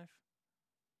personal life?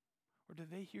 Or do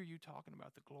they hear you talking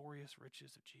about the glorious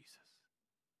riches of Jesus?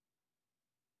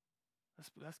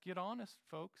 Let's get honest,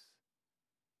 folks.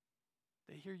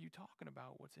 They hear you talking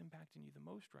about what's impacting you the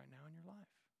most right now in your life.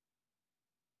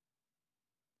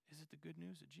 Is it the good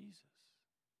news of Jesus?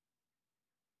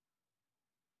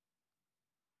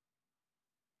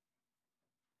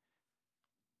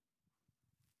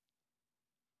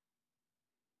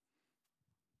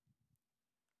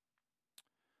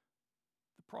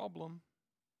 The problem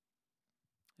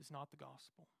is not the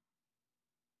gospel.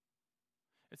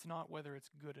 It's not whether it's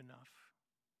good enough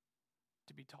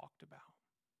to be talked about.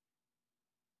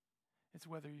 It's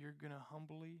whether you're going to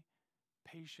humbly,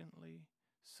 patiently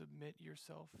submit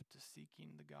yourself to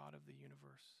seeking the God of the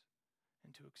universe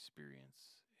and to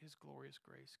experience his glorious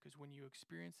grace. Because when you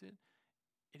experience it,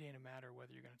 it ain't a matter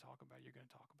whether you're going to talk about it, you're going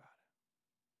to talk about it.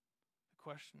 The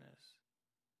question is,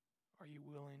 are you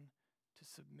willing to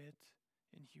submit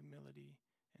in humility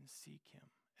and seek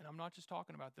him? And I'm not just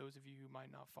talking about those of you who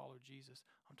might not follow Jesus.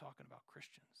 I'm talking about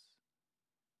Christians.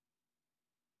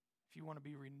 If you want to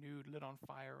be renewed, lit on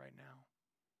fire right now,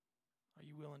 are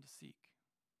you willing to seek?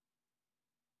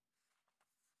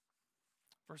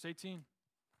 Verse 18.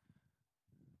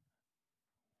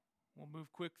 We'll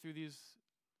move quick through these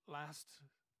last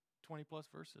 20 plus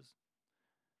verses.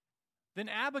 Then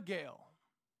Abigail,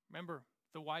 remember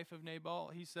the wife of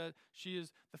Nabal, he said she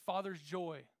is the father's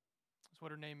joy. That's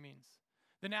what her name means.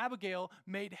 Then Abigail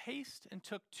made haste and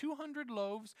took 200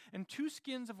 loaves and 2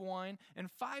 skins of wine and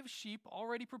 5 sheep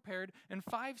already prepared and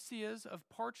 5 seahs of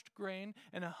parched grain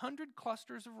and 100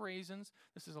 clusters of raisins.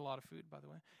 This is a lot of food, by the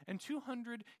way. And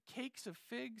 200 cakes of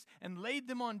figs and laid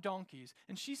them on donkeys.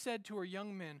 And she said to her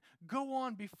young men, "Go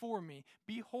on before me.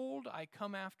 Behold, I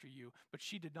come after you." But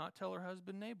she did not tell her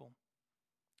husband Nabal.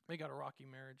 They got a rocky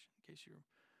marriage, in case you're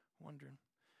wondering.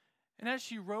 And as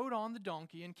she rode on the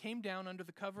donkey and came down under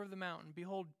the cover of the mountain,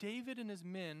 behold, David and his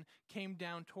men came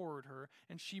down toward her,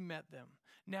 and she met them.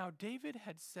 Now David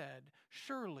had said,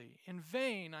 "Surely in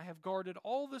vain I have guarded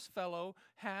all this fellow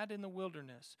had in the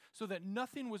wilderness, so that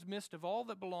nothing was missed of all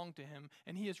that belonged to him,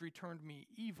 and he has returned me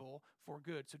evil for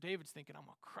good." So David's thinking, I'm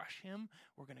going to crush him,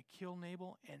 we're going to kill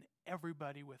Nabal, and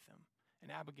everybody with him.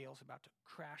 And Abigail's about to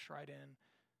crash right in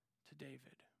to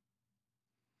David.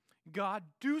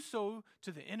 God, do so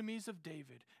to the enemies of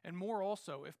David, and more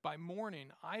also, if by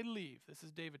morning I leave, this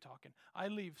is David talking, I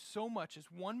leave so much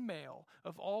as one male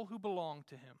of all who belong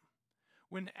to him.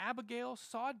 When Abigail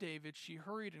saw David, she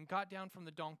hurried and got down from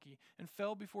the donkey and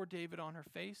fell before David on her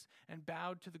face and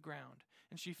bowed to the ground.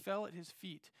 And she fell at his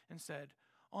feet and said,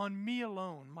 "On me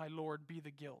alone, my Lord, be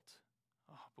the guilt."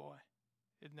 Oh boy,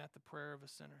 isn't that the prayer of a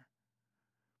sinner?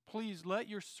 "Please let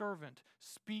your servant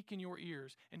speak in your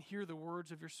ears and hear the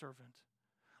words of your servant.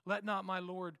 Let not my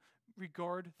Lord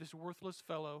regard this worthless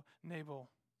fellow,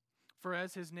 Nabal. For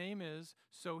as his name is,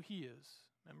 so he is."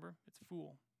 Remember, it's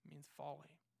fool, it means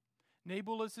folly.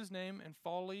 "Nabal is his name, and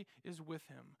folly is with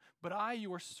him. But I,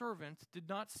 your servant, did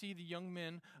not see the young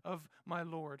men of my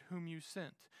Lord, whom you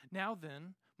sent. Now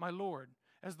then, my Lord,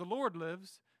 as the Lord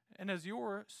lives, and as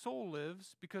your soul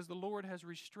lives, because the Lord has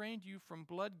restrained you from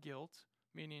blood guilt,"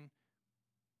 meaning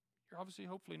you're obviously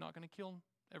hopefully not going to kill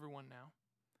everyone now,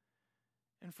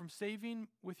 "and from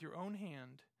saving with your own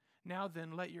hand, now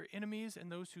then let your enemies and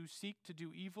those who seek to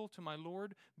do evil to my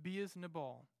Lord be as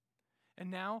Nabal. And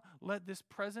now let this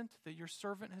present that your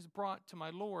servant has brought to my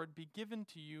Lord be given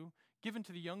to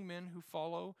the young men who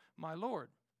follow my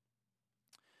Lord.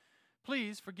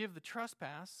 Please forgive the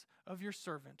trespass of your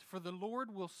servant, for the Lord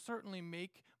will certainly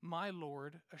make my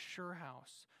Lord a sure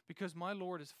house, because my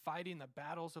Lord is fighting the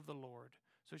battles of the Lord."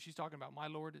 So she's talking about my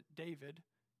Lord David,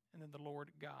 and then the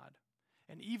Lord God.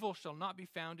 "And evil shall not be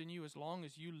found in you as long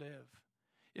as you live.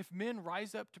 If men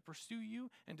rise up to pursue you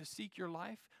and to seek your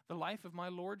life, the life of my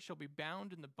Lord shall be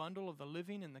bound in the bundle of the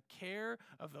living in the care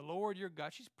of the Lord your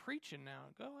God. She's preaching now.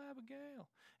 Go, Abigail.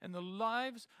 And the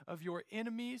lives of your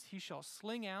enemies he shall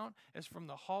sling out as from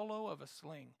the hollow of a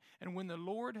sling. And when the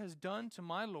Lord has done to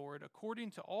my Lord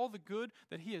according to all the good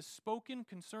that he has spoken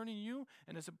concerning you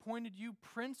and has appointed you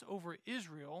prince over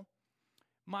Israel,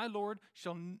 my Lord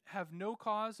shall have no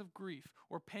cause of grief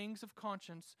or pangs of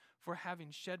conscience for having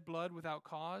shed blood without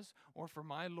cause, or for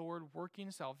my Lord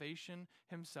working salvation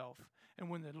himself. And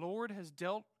when the Lord has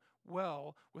dealt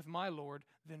well with my Lord,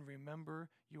 then remember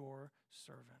your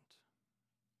servant.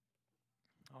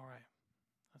 All right,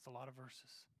 that's a lot of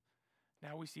verses.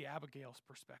 Now we see Abigail's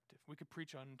perspective. We could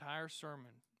preach an entire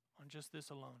sermon on just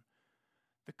this alone.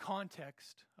 The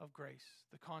context of grace.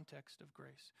 The context of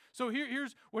grace. So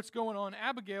here's what's going on.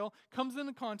 Abigail comes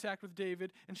into contact with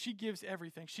David, and she gives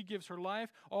everything. She gives her life,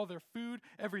 all their food,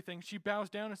 everything. She bows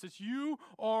down and says, you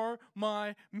are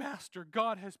my master.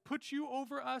 God has put you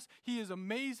over us. He is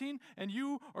amazing, and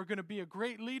you are going to be a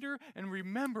great leader. And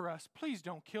remember us. Please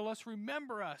don't kill us.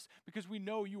 Remember us, because we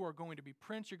know you are going to be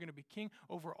prince. You're going to be king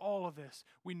over all of this.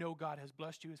 We know God has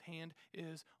blessed you. His hand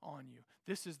is on you.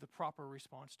 This is the proper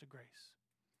response to grace.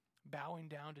 Bowing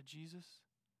down to Jesus,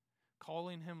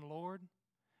 calling him Lord,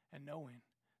 and knowing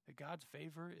that God's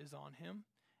favor is on him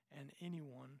and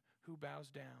anyone who bows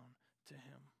down to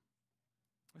him.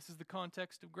 This is the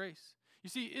context of grace. You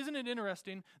see, isn't it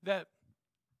interesting that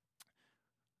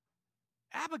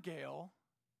Abigail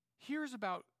hears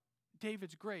about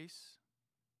David's grace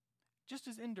just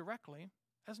as indirectly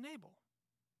as Nabal,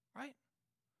 right?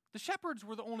 The shepherds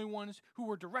were the only ones who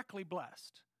were directly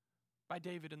blessed by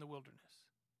David in the wilderness.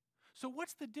 So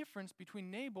what's the difference between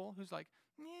Nabal, who's like,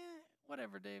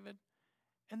 whatever, David,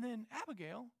 and then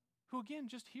Abigail, who again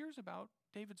just hears about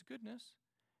David's goodness,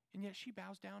 and yet she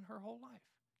bows down her whole life,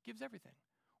 gives everything.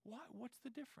 Why? What's the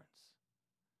difference?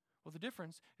 Well, the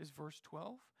difference is verse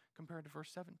 12 compared to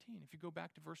verse 17. If you go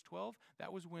back to verse 12,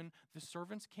 that was when the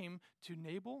servants came to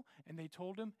Nabal, and they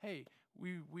told him, hey,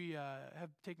 we have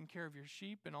taken care of your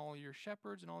sheep and all your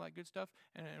shepherds and all that good stuff,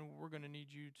 and we're going to need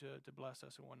you to bless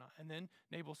us and whatnot. And then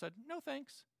Nabal said, no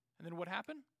thanks. And then what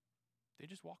happened? They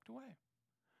just walked away.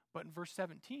 But in verse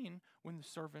 17, when the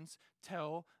servants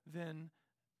tell then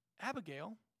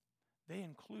Abigail, they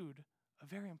include a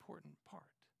very important part.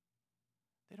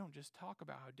 They don't just talk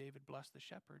about how David blessed the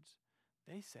shepherds.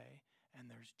 They say, and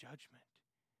there's judgment.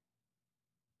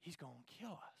 He's going to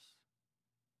kill us.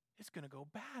 It's going to go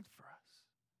bad for us.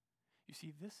 You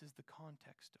see, this is the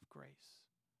context of grace.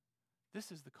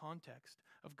 This is the context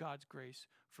of God's grace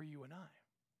for you and I.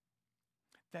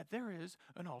 That there is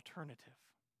an alternative.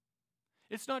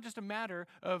 It's not just a matter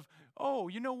of, oh,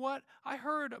 you know what? I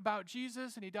heard about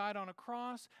Jesus and he died on a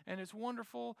cross and it's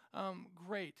wonderful,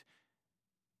 great.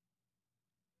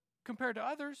 Compared to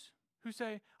others who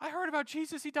say, I heard about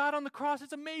Jesus, he died on the cross,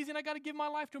 it's amazing, I got to give my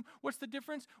life to him. What's the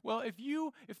difference? Well,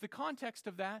 if the context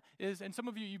of that is, and some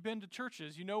of you, you've been to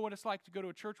churches, you know what it's like to go to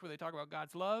a church where they talk about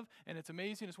God's love, and it's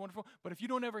amazing, it's wonderful, but if you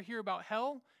don't ever hear about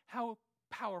hell, how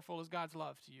powerful is God's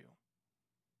love to you?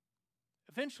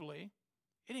 Eventually,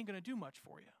 it ain't going to do much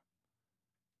for you.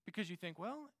 Because you think,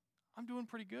 well, I'm doing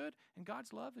pretty good, and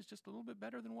God's love is just a little bit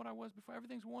better than what I was before.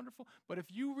 Everything's wonderful. But if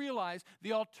you realize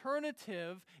the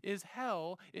alternative is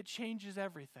hell, it changes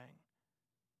everything.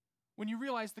 When you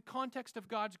realize the context of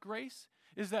God's grace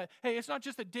is that, hey, it's not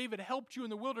just that David helped you in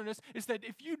the wilderness, it's that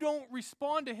if you don't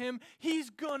respond to him, he's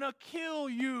gonna kill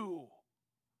you.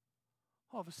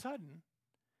 All of a sudden,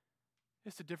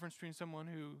 it's the difference between someone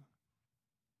who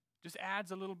just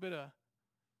adds a little bit of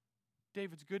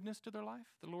David's goodness to their life,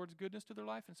 the Lord's goodness to their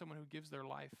life, and someone who gives their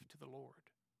life to the Lord.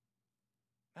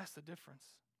 That's the difference.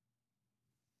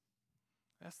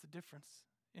 That's the difference.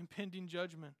 Impending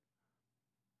judgment.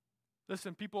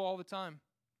 Listen, people all the time,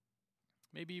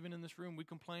 maybe even in this room, we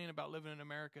complain about living in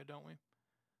America, don't we?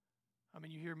 I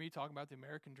mean, you hear me talk about the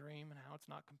American dream and how it's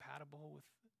not compatible with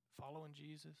following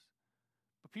Jesus.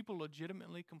 But people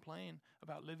legitimately complain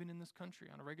about living in this country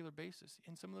on a regular basis.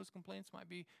 And some of those complaints might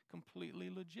be completely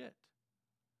legit.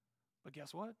 But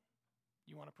guess what?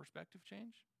 You want a perspective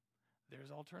change? There's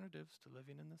alternatives to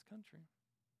living in this country.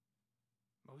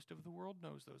 Most of the world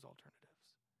knows those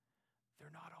alternatives. They're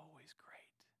not always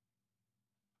great.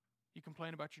 You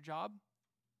complain about your job?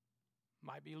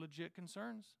 Might be legit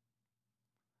concerns.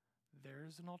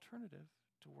 There's an alternative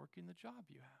to working the job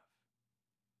you have.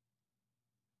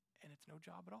 And it's no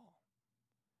job at all.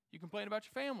 You complain about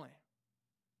your family.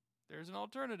 There's an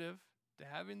alternative to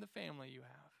having the family you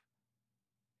have.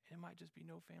 And it might just be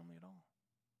no family at all.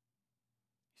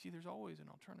 You see, there's always an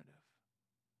alternative.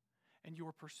 and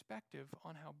your perspective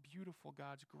on how beautiful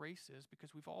God's grace is,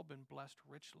 because we've all been blessed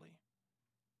richly.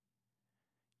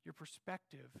 Your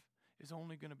perspective is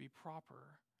only going to be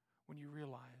proper when you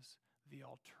realize the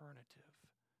alternative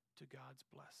to God's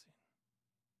blessing.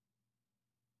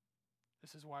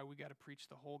 This is why we got to preach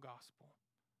the whole gospel.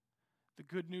 The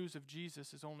good news of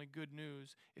Jesus is only good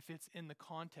news if it's in the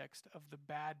context of the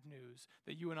bad news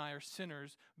that you and I are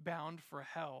sinners bound for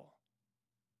hell.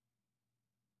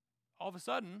 All of a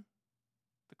sudden,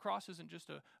 the cross isn't just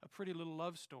a pretty little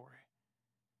love story.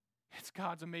 It's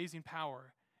God's amazing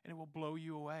power, and it will blow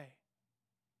you away.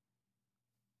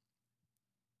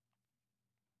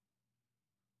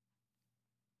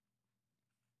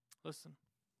 Listen,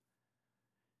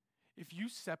 if you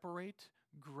separate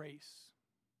grace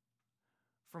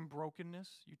from brokenness,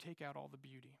 you take out all the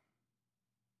beauty.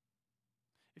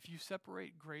 If you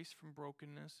separate grace from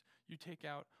brokenness, you take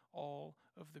out all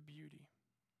of the beauty.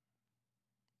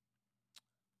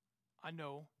 I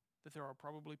know that there are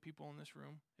probably people in this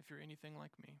room, if you're anything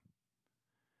like me,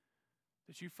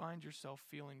 that you find yourself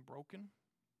feeling broken,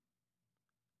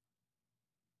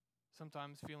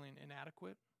 sometimes feeling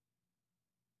inadequate,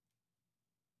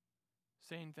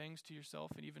 saying things to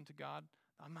yourself and even to God,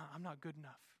 I'm not good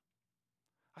enough.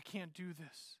 I can't do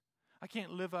this. I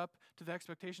can't live up to the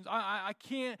expectations. I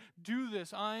can't do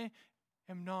this. I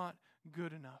am not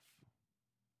good enough.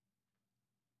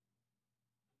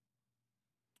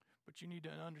 But you need to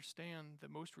understand that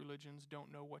most religions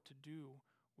don't know what to do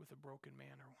with a broken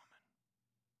man or woman.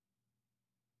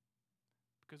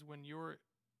 Because when your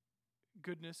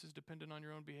goodness is dependent on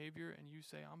your own behavior and you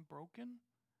say, I'm broken,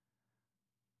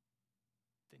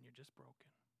 then you're just broken.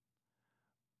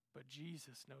 But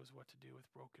Jesus knows what to do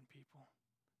with broken people.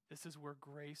 This is where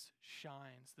grace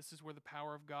shines. This is where the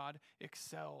power of God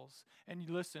excels. And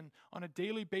you listen, on a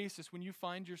daily basis, when you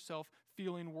find yourself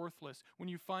feeling worthless, when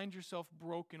you find yourself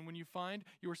broken, when you find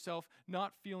yourself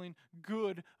not feeling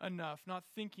good enough, not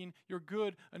thinking you're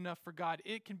good enough for God,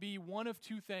 it can be one of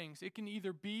two things. It can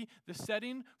either be the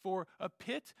setting for a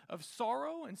pit of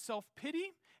sorrow and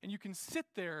self-pity, and you can sit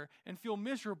there and feel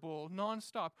miserable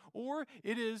nonstop. Or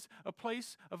it is a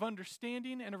place of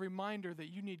understanding and a reminder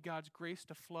that you need God's grace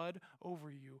to flood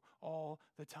over you all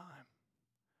the time.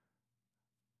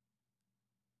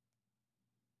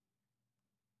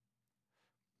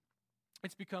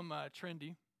 It's become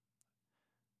trendy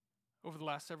over the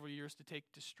last several years to take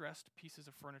distressed pieces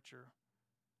of furniture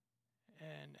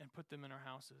and put them in our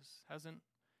houses. Hasn't?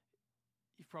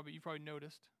 You've probably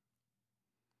noticed.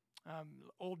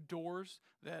 Old doors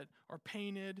that are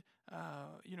painted,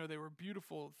 they were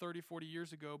beautiful 30, 40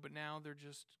 years ago, but now they're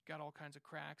just got all kinds of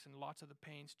cracks and lots of the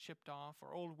paint's chipped off.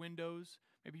 Or old windows.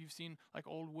 Maybe you've seen like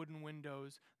old wooden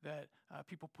windows that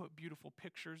people put beautiful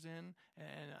pictures in,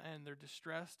 and they're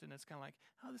distressed, and it's kind of like,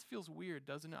 oh, this feels weird,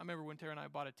 doesn't it? I remember when Tara and I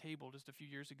bought a table just a few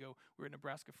years ago. We were at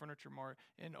Nebraska Furniture Mart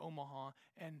in Omaha,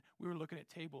 and we were looking at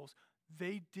tables.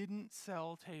 They didn't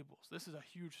sell tables. This is a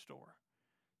huge store.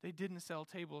 They didn't sell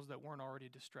tables that weren't already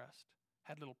distressed,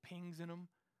 had little pings in them.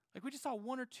 Like we just saw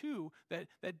one or two that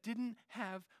didn't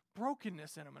have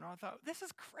brokenness in them. And I thought, this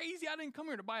is crazy. I didn't come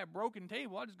here to buy a broken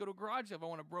table. I'll just go to a garage sale if I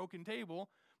want a broken table.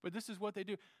 But this is what they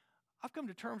do. I've come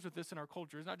to terms with this in our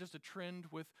culture. It's not just a trend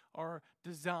with our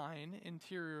design,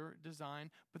 interior design,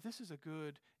 but this is a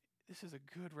good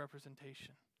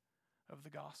representation of the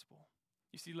gospel.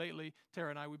 You see, lately, Tara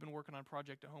and I, we've been working on a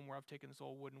project at home where I've taken this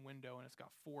old wooden window and it's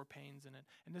got 4 panes in it.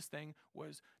 And this thing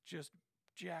was just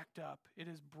jacked up. It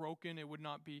is broken. It would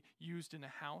not be used in a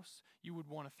house. You would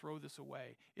want to throw this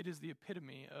away. It is the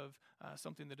epitome of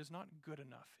something that is not good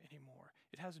enough anymore.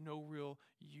 It has no real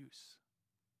use.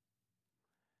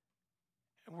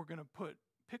 And we're going to put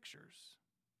pictures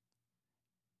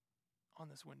on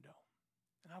this window.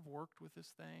 And I've worked with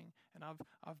this thing, and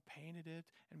I've painted it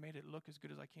and made it look as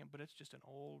good as I can, but it's just an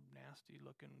old,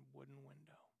 nasty-looking wooden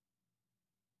window.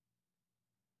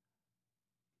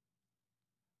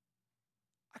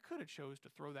 I could have chose to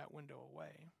throw that window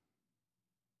away,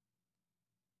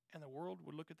 and the world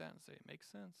would look at that and say, it makes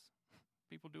sense.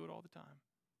 People do it all the time.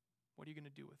 What are you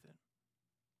going to do with it?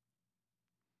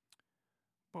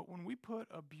 But when we put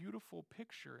a beautiful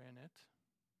picture in it,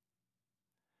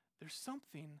 there's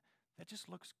something that just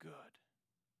looks good.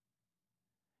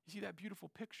 You see, that beautiful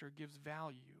picture gives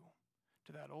value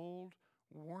to that old,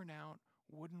 worn-out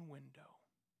wooden window.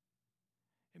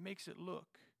 It makes it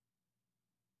look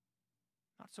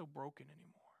not so broken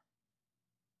anymore.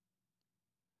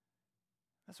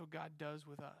 That's what God does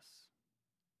with us.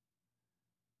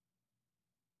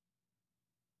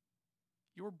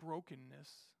 Your brokenness,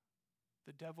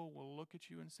 the devil will look at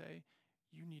you and say,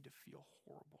 you need to feel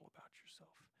horrible about yourself.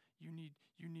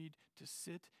 You need to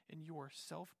sit in your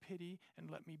self-pity and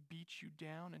let me beat you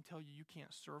down and tell you you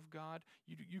can't serve God.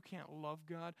 You can't love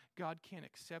God. God can't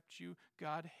accept you.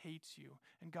 God hates you.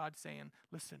 And God's saying,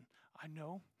 listen, I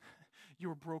know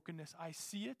your brokenness. I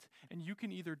see it, and you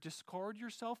can either discard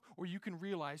yourself or you can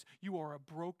realize you are a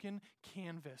broken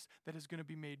canvas that is going to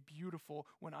be made beautiful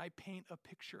when I paint a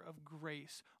picture of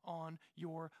grace on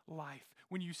your life.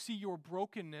 When you see your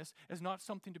brokenness as not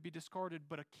something to be discarded,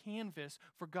 but a canvas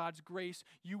for God's grace,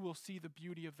 you will see the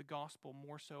beauty of the gospel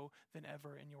more so than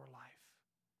ever in your life.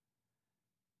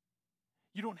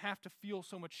 You don't have to feel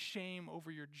so much shame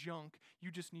over your junk.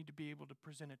 You just need to be able to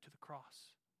present it to the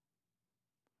cross.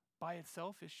 By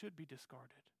itself, it should be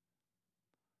discarded.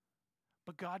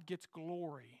 But God gets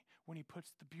glory when he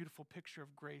puts the beautiful picture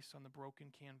of grace on the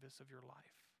broken canvas of your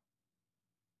life.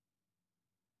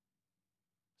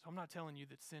 So I'm not telling you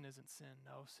that sin isn't sin.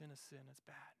 No, sin is sin. It's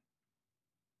bad.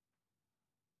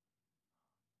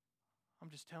 I'm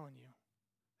just telling you,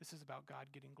 this is about God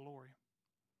getting glory.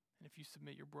 And if you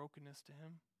submit your brokenness to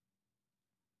him,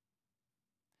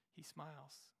 he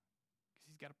smiles because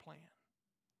he's got a plan.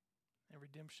 And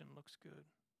redemption looks good.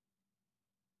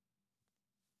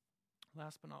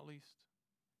 Last but not least.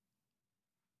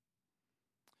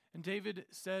 And David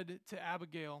said to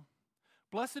Abigail,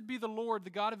 "Blessed be the Lord, the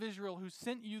God of Israel, who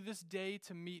sent you this day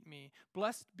to meet me.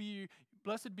 Blessed be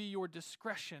your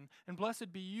discretion, and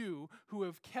blessed be you who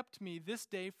have kept me this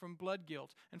day from blood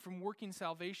guilt and from working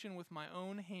salvation with my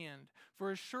own hand. For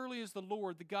as surely as the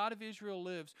Lord, the God of Israel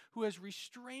lives, who has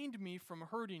restrained me from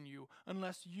hurting you,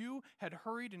 unless you had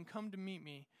hurried and come to meet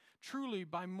me. Truly,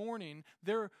 by morning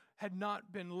there had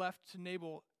not been left to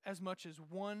Nabal as much as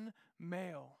one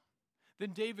male."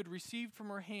 Then David received from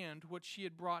her hand what she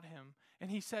had brought him,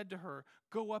 and he said to her,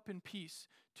 "Go up in peace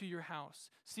to your house.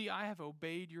 See, I have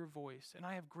obeyed your voice, and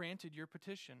I have granted your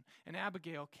petition." And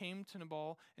Abigail came to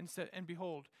Nabal and said, and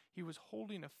behold, he was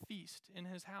holding a feast in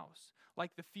his house,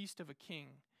 like the feast of a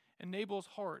king. And Nabal's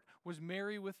heart was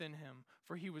merry within him,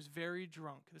 for he was very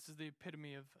drunk. This is the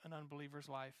epitome of an unbeliever's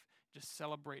life, just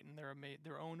celebrating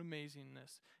their own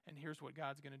amazingness. And here's what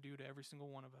God's going to do to every single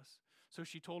one of us. So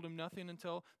she told him nothing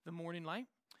until the morning light.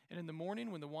 And in the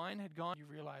morning, when the wine had gone, you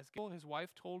realize his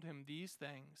wife told him these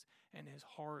things, and his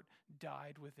heart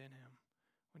died within him.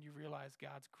 When you realize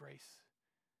God's grace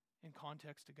in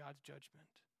context to God's judgment,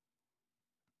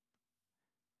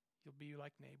 you'll be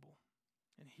like Nabal.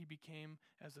 And he became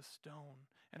as a stone.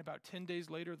 And about 10 days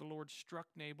later, the Lord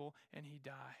struck Nabal, and he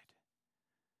died.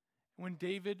 When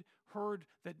David heard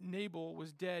that Nabal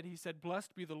was dead, he said,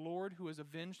 "Blessed be the Lord who has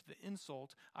avenged the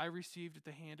insult I received at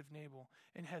the hand of Nabal,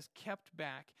 and has kept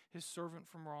back his servant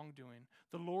from wrongdoing.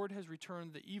 The Lord has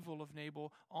returned the evil of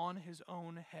Nabal on his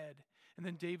own head." And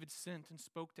then David sent and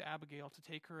spoke to Abigail to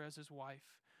take her as his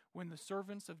wife. When the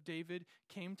servants of David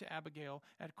came to Abigail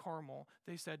at Carmel,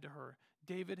 they said to her,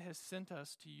 "David has sent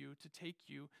us to you to take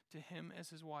you to him as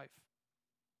his wife."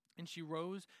 And she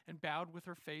rose and bowed with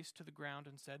her face to the ground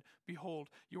and said, "Behold,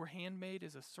 your handmaid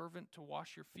is a servant to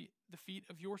wash the feet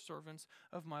of your servants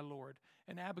of my Lord."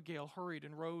 And Abigail hurried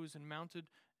and rose and mounted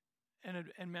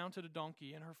a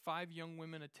donkey, and her 5 young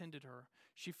women attended her.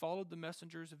 She followed the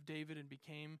messengers of David and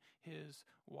became his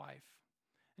wife.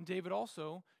 And David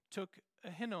also took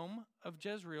Ahinoam of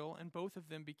Jezreel, and both of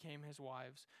them became his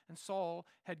wives. And Saul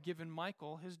had given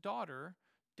Michal, his daughter,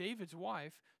 David's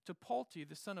wife, to Palti,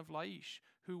 the son of Laish,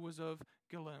 who was of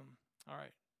Gileam. All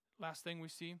right, last thing we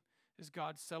see is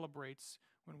God celebrates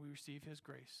when we receive his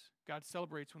grace. God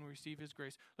celebrates when we receive his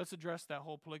grace. Let's address that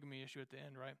whole polygamy issue at the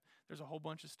end, right? There's a whole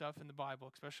bunch of stuff in the Bible,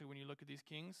 especially when you look at these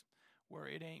kings, where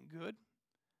it ain't good,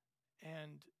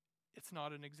 and it's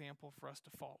not an example for us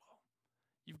to follow.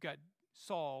 You've got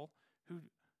Saul, who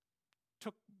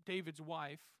took David's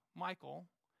wife, Michal,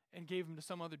 and gave him to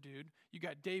some other dude. You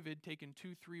got David taking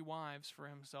 2-3 wives for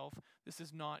himself. This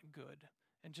is not good.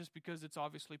 And just because it's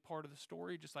obviously part of the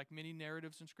story, just like many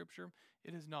narratives in Scripture,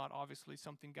 it is not obviously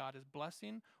something God is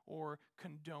blessing or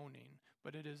condoning,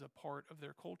 but it is a part of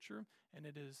their culture, and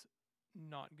it is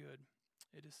not good.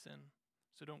 It is sin.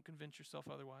 So don't convince yourself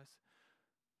otherwise.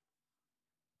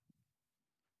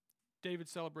 David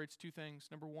celebrates 2 things.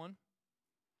 Number 1,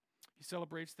 he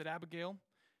celebrates that Abigail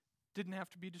didn't have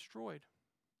to be destroyed.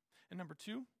 And number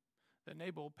 2, that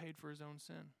Nabal paid for his own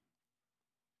sin.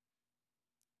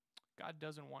 God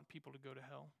doesn't want people to go to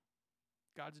hell.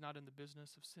 God's not in the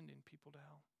business of sending people to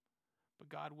hell. But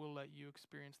God will let you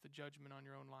experience the judgment on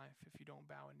your own life if you don't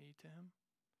bow a knee to him.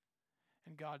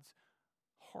 And God's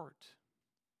heart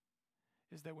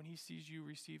is that when he sees you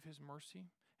receive his mercy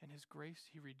and his grace,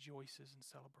 he rejoices and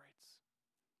celebrates.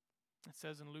 It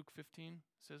says in Luke 15,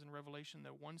 it says in Revelation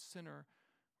that one sinner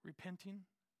repenting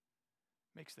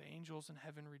makes the angels in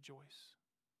heaven rejoice.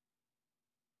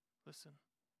 Listen.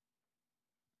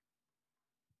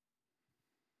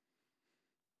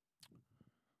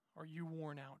 Are you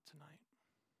worn out tonight?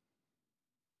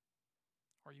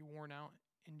 Are you worn out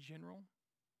in general?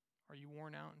 Are you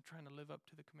worn out in trying to live up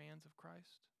to the commands of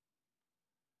Christ?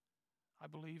 I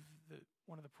believe that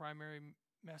one of the primary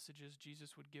messages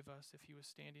Jesus would give us if he was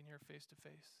standing here face to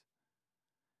face,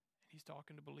 and he's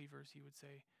talking to believers, he would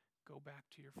say, go back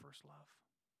to your first love.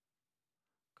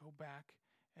 Go back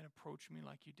and approach me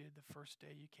like you did the first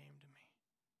day you came to me.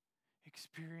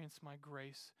 Experience my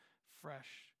grace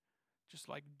fresh, just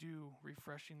like dew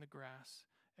refreshing the grass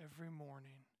every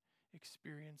morning.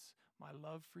 Experience my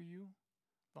love for you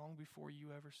long before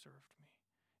you ever served me.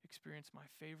 Experience my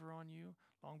favor on you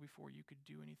long before you could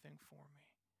do anything for me.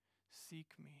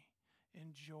 Seek me.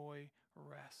 Enjoy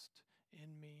rest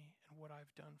in me and what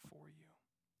I've done for you.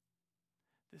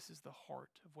 This is the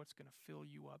heart of what's going to fill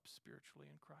you up spiritually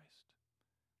in Christ.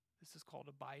 This is called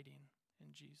abiding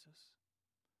in Jesus.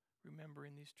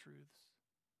 Remembering these truths.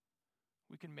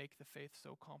 We can make the faith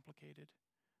so complicated.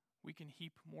 We can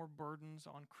heap more burdens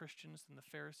on Christians than the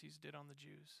Pharisees did on the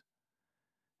Jews.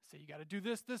 Say, you got to do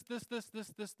this.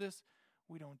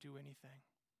 We don't do anything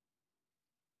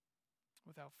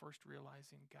without first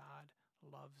realizing God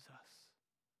loves us.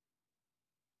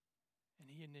 And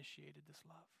he initiated this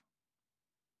love.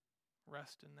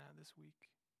 Rest in that this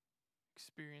week.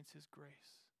 Experience his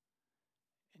grace.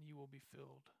 And you will be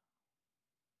filled.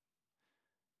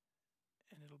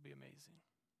 And it'll be amazing.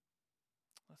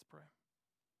 Let's pray.